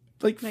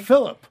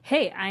Philip.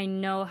 Hey, I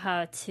know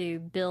how to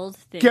build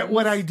things. Get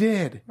what I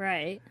did.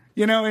 Right.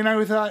 You know, and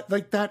I thought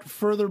like that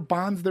further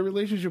bonds the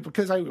relationship,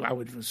 because I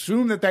would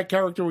assume that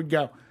character would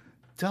go,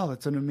 Del,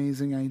 that's an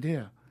amazing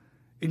idea.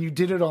 And you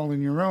did it all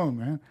on your own,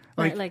 man.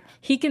 Like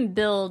he can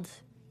build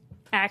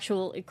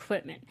actual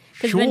equipment.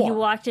 Because when he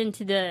walked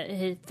into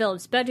his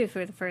Philip's bedroom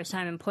for the first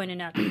time and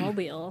pointed out the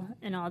mobile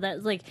and all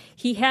that, like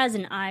he has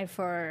an eye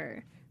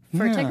for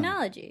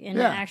technology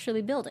and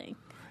actually building.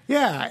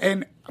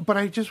 Yeah, but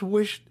I just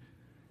wished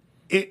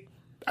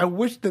I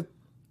wish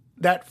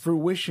that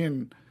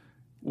fruition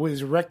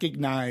was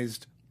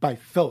recognized by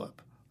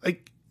Philip.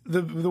 Like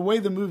the way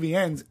the movie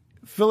ends,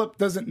 Philip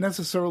doesn't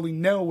necessarily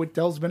know what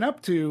Del's been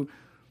up to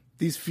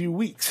these few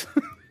weeks.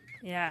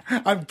 Yeah.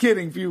 I'm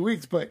kidding, few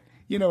weeks, but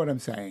you know what I'm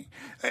saying.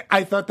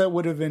 I thought that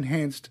would have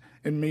enhanced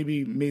and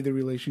maybe made the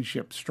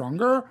relationship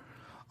stronger.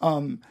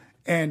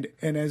 And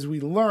as we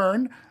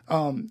learn,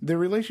 the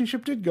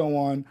relationship did go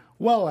on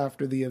well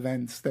after the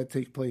events that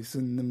take place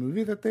in the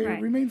movie, that they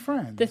remain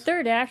friends. The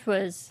third act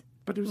was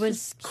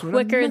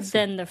quicker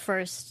than the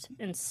first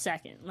and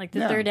second. Like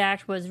the third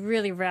act was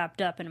really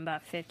wrapped up in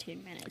about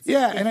 15 minutes.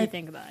 Yeah, and I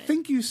think about it.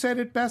 think you said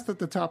it best at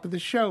the top of the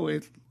show.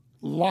 It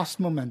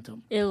lost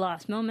momentum. It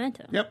lost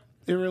momentum. Yep,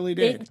 it really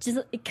did.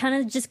 It kind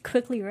of just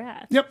quickly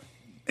wrapped. Yep,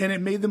 and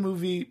it made the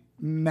movie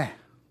meh.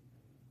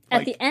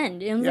 At the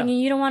end.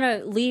 You don't want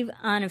to leave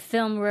on a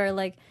film where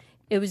like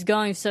it was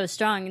going so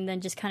strong and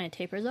then just kind of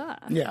tapers off.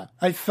 Yeah,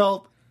 I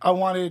felt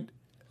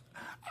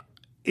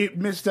it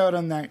missed out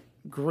on that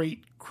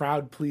great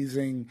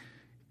crowd-pleasing,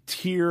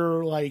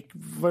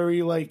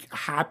 very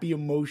happy,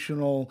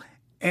 emotional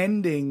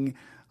ending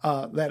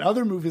that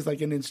other movies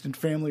like An Instant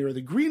Family or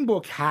The Green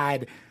Book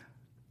had.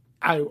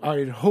 I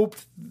had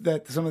hoped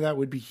that some of that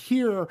would be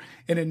here,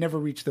 and it never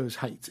reached those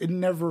heights. It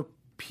never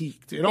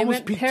peaked. It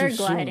almost peaked too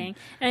soon. Paragliding.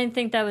 And I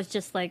think that was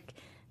just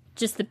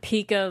the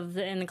peak of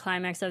and the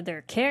climax of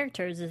their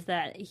characters, is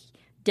that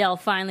Del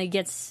finally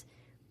gets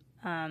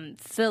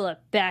Philip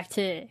back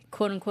to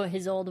quote unquote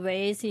his old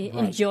ways,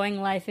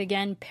 enjoying life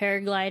again,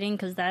 paragliding,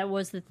 because that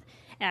was the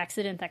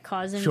accident that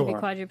caused him to be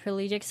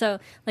quadriplegic. So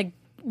like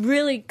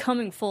really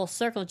coming full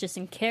circle just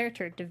in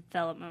character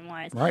development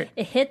wise. Right.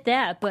 It hit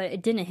that, but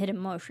it didn't hit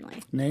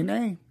emotionally.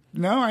 Nay.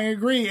 No, I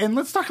agree. And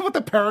let's talk about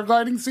the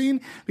paragliding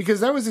scene,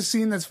 because that was a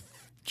scene that's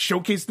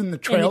showcased in the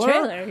trailer. In the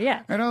trailer,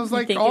 yeah. And I was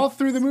like, all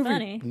through the movie,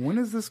 funny. When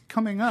is this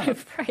coming up?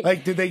 Right.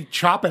 Like, did they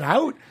chop it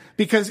out?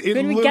 Because it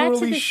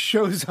literally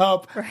shows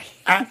up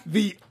at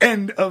the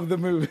end of the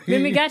movie.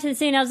 When we got to the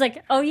scene, I was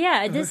like, oh yeah,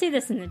 I did see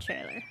this in the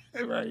trailer.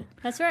 Right.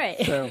 That's right.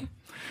 So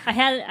I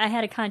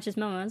had a conscious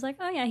moment. I was like,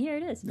 oh yeah, here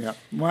it is. Yeah.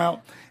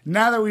 Well,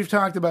 now that we've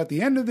talked about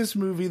the end of this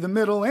movie, the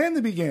middle, and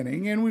the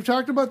beginning, and we've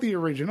talked about the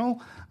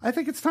original, I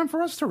think it's time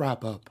for us to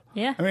wrap up.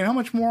 Yeah. I mean, how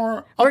much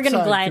more We're going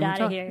to glide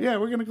out of here. Yeah,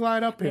 we're going to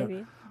glide up here.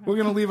 Maybe. We're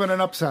going to leave on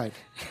an upside.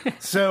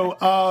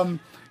 So,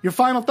 your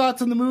final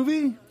thoughts on the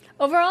movie?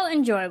 Overall,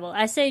 enjoyable.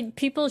 I say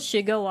people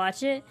should go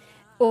watch it,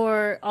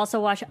 or also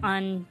watch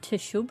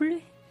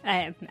Intouchable.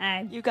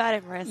 You got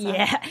it, Marissa.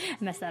 Yeah, I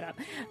messed that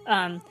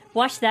up.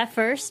 Watch that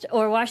first,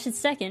 or watch it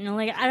second. And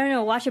I don't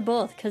know, watch it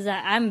both, because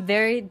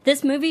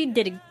this movie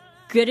did a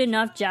good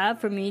enough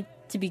job for me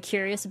to be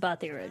curious about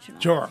the original.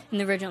 Sure.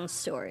 And the original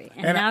story.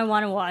 And now I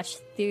want to watch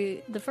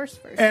the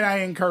first version. And I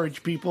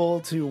encourage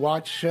people to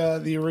watch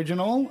the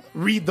original,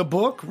 read the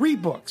book,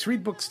 read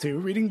books too.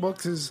 Reading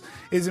books is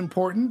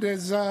important,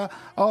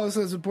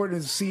 also as important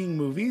as seeing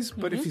movies.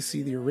 But if you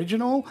see the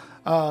original,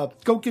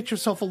 go get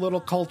yourself a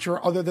little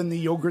culture other than the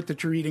yogurt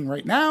that you're eating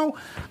right now.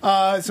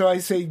 So I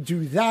say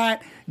do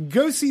that.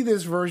 Go see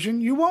this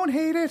version. You won't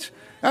hate it.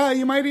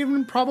 You might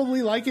even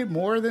probably like it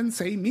more than,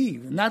 say, me.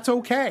 And that's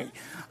okay.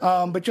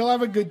 But you'll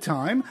have a good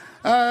time.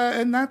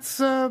 And that's,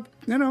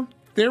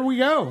 there we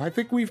go. I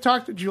think we've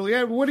talked.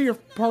 Juliet, what are your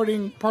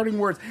parting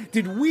words?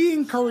 Did we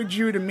encourage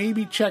you to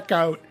maybe check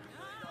out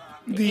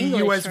the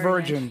U.S.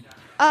 version?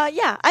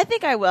 Yeah, I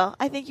think I will.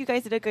 I think you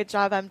guys did a good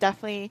job. I'm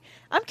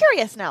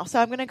curious now, so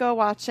I'm going to go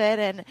watch it.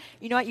 And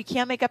you know what? You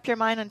can't make up your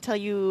mind until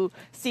you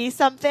see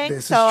something.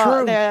 This is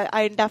true.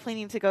 I definitely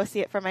need to go see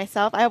it for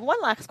myself. I have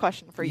one last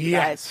question for you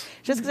guys,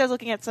 just because I was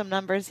looking at some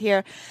numbers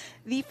here.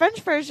 The French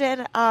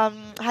version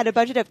had a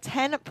budget of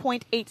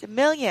 $10.8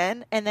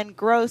 million and then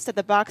grossed at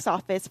the box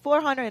office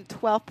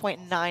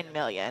 $412.9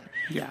 million.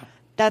 Yeah.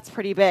 That's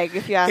pretty big,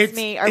 if you ask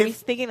me. Are we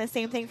thinking the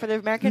same thing for the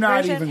American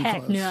version? Not even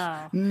Heck, close.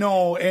 no.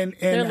 No, and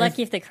they're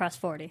lucky if they cross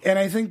 40. And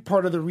I think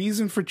part of the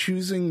reason for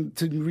choosing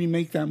to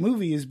remake that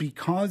movie is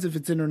because of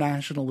its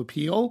international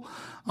appeal.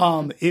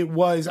 It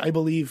was, I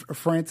believe,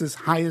 France's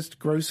highest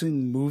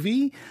grossing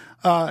movie.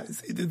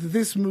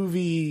 This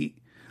movie,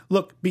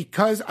 look,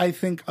 because I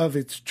think of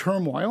its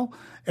turmoil,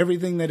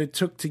 everything that it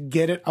took to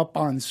get it up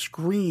on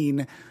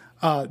screen,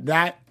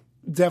 that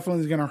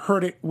definitely is going to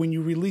hurt it when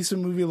you release a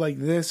movie like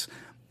this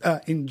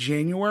in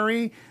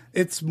January.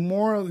 it's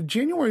more,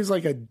 January is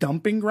like a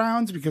dumping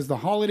grounds because the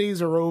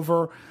holidays are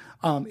over.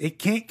 It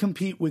can't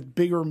compete with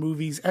bigger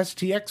movies.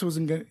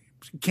 STX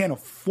can't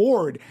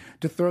afford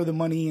to throw the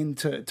money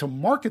into to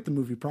market the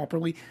movie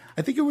properly.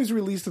 I think it was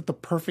released at the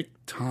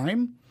perfect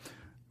time,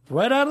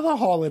 right out of the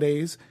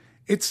holidays.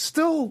 It's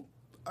still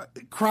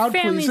crowd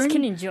pleasing. Families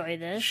can enjoy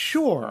this.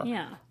 Sure.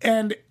 Yeah.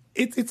 And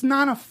it's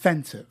not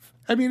offensive.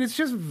 I mean, it's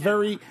just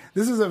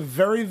this is a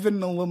very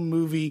vanilla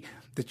movie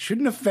that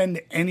shouldn't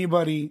offend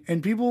anybody,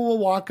 and people will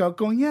walk out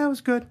going, yeah, it was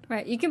good.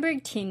 Right. You can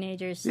bring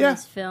teenagers to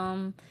this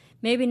film.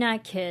 Maybe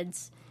not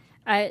kids.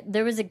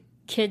 There was a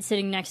kid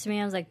sitting next to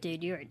me. I was like,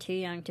 dude, you are too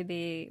young to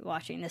be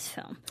watching this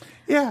film.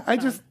 Yeah, I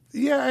just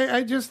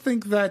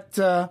think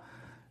that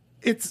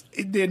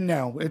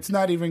it's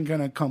not even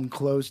going to come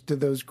close to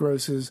those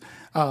grosses.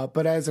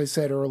 But as I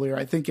said earlier,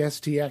 I think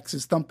STX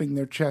is thumping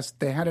their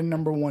chest. They had a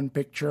 #1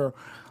 picture.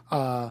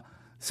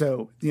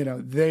 So,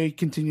 they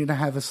continue to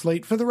have a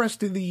slate for the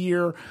rest of the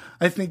year.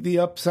 I think the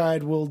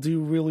upside will do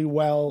really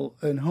well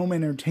in home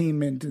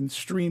entertainment and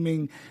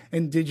streaming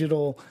and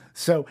digital.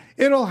 So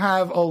it'll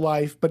have a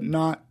life, but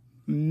not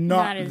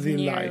as the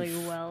nearly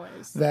life well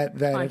as that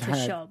it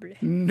had.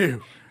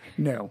 Untouchable.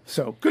 No.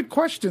 So good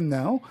question,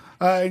 though,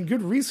 and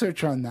good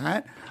research on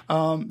that.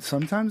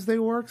 Sometimes they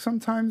work,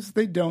 sometimes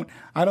they don't.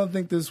 I don't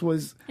think this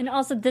was. And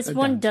also, this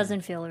one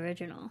doesn't feel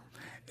original.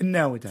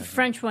 No, it doesn't. The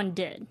French one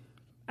did.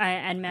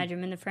 I'd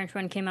imagine when the French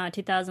one came out in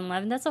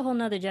 2011, that's a whole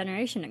nother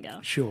generation ago.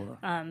 Sure.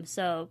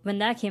 So when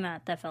that came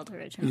out, that felt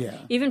original. Yeah.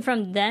 Even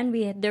from then,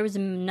 there was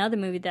another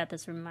movie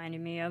that's reminded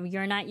me of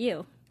You're Not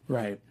You.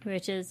 Right.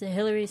 Which is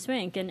Hilary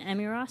Swank and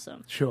Emmy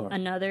Rossum. Sure.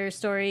 Another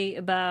story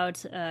about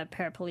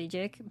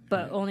paraplegic,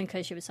 but only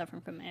because she was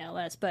suffering from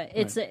ALS. But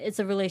it's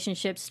a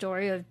relationship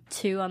story of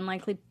two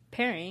unlikely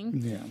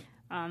pairing. Yeah.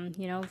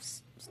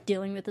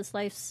 Dealing with this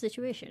life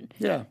situation.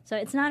 Yeah. So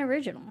it's not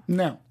original.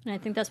 No. And I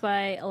think that's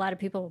why a lot of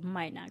people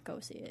might not go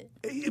see it.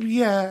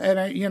 Yeah,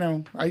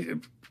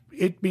 and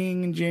it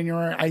being in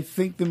January, I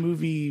think the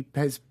movie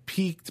has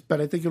peaked,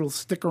 but I think it'll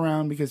stick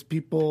around because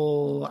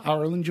people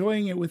are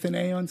enjoying it with an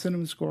A on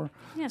Cinema Score.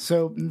 Yeah.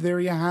 So there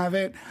you have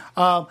it.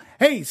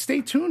 Hey,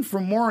 stay tuned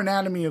for more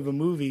Anatomy of a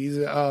Movies.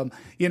 A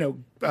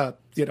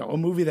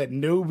movie that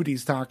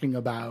nobody's talking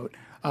about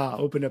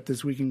opened up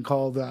this weekend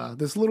called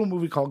this little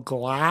movie called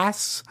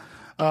Glass.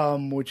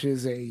 Which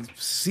is a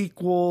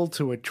sequel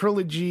to a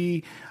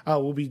trilogy.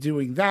 We'll be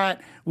doing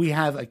that. We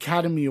have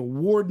Academy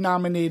Award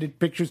nominated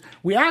pictures.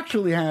 We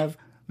actually have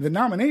the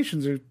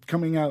nominations are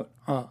coming out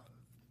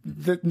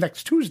the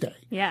next Tuesday.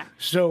 Yeah.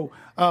 So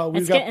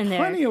we've got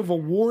plenty of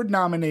award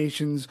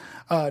nominations,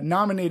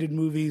 nominated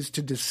movies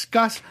to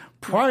discuss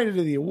prior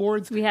to the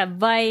awards. We have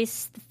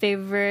Vice, The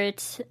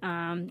Favorite,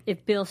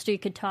 If Beale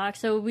Street Could Talk.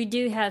 So we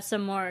do have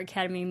some more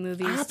Academy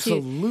movies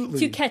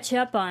to catch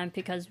up on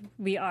because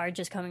we are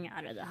just coming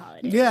out of the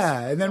holidays.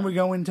 Yeah, and then we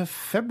go into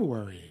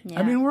February. Yeah.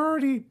 I mean, we're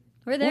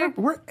there.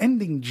 We're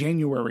ending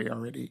January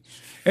already.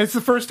 And it's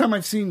the first time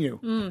I've seen you.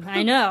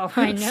 I know.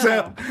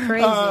 So,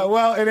 crazy.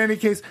 Well, in any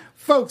case,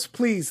 folks,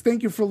 please,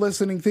 thank you for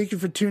listening. Thank you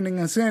for tuning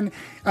us in.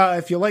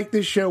 If you like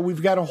this show,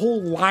 we've got a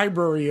whole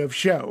library of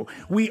show.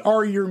 We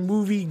are your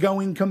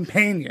movie-going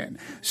companion.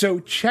 So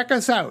check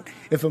us out.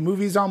 If a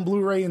movie's on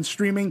Blu-ray and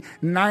streaming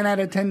 9 out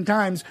of 10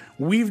 times,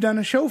 we've done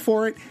a show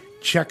for it.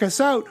 Check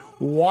us out.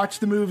 Watch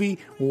the movie.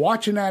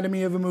 Watch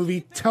Anatomy of a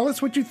Movie. Tell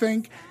us what you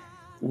think.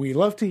 We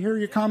love to hear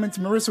your comments.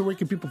 Marissa, where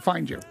can people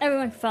find you?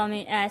 Everyone can follow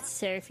me at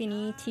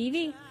Serafini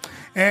TV.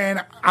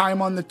 And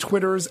I'm on the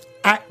Twitters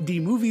at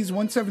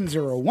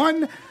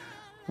DMovies1701.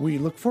 We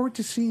look forward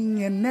to seeing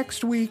you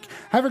next week.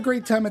 Have a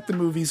great time at the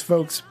movies,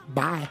 folks.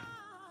 Bye.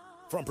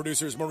 From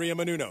producers Maria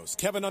Menounos,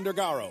 Kevin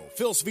Undergaro,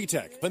 Phil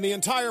Svitek, and the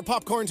entire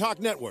Popcorn Talk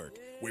Network,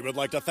 we would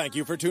like to thank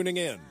you for tuning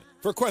in.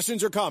 For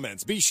questions or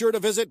comments, be sure to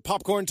visit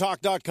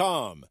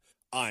popcorntalk.com.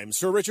 I'm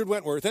Sir Richard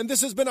Wentworth, and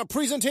this has been a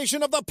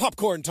presentation of the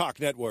Popcorn Talk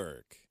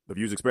Network. The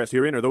views expressed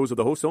herein are those of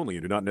the hosts only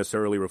and do not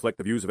necessarily reflect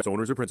the views of its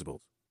owners or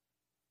principals.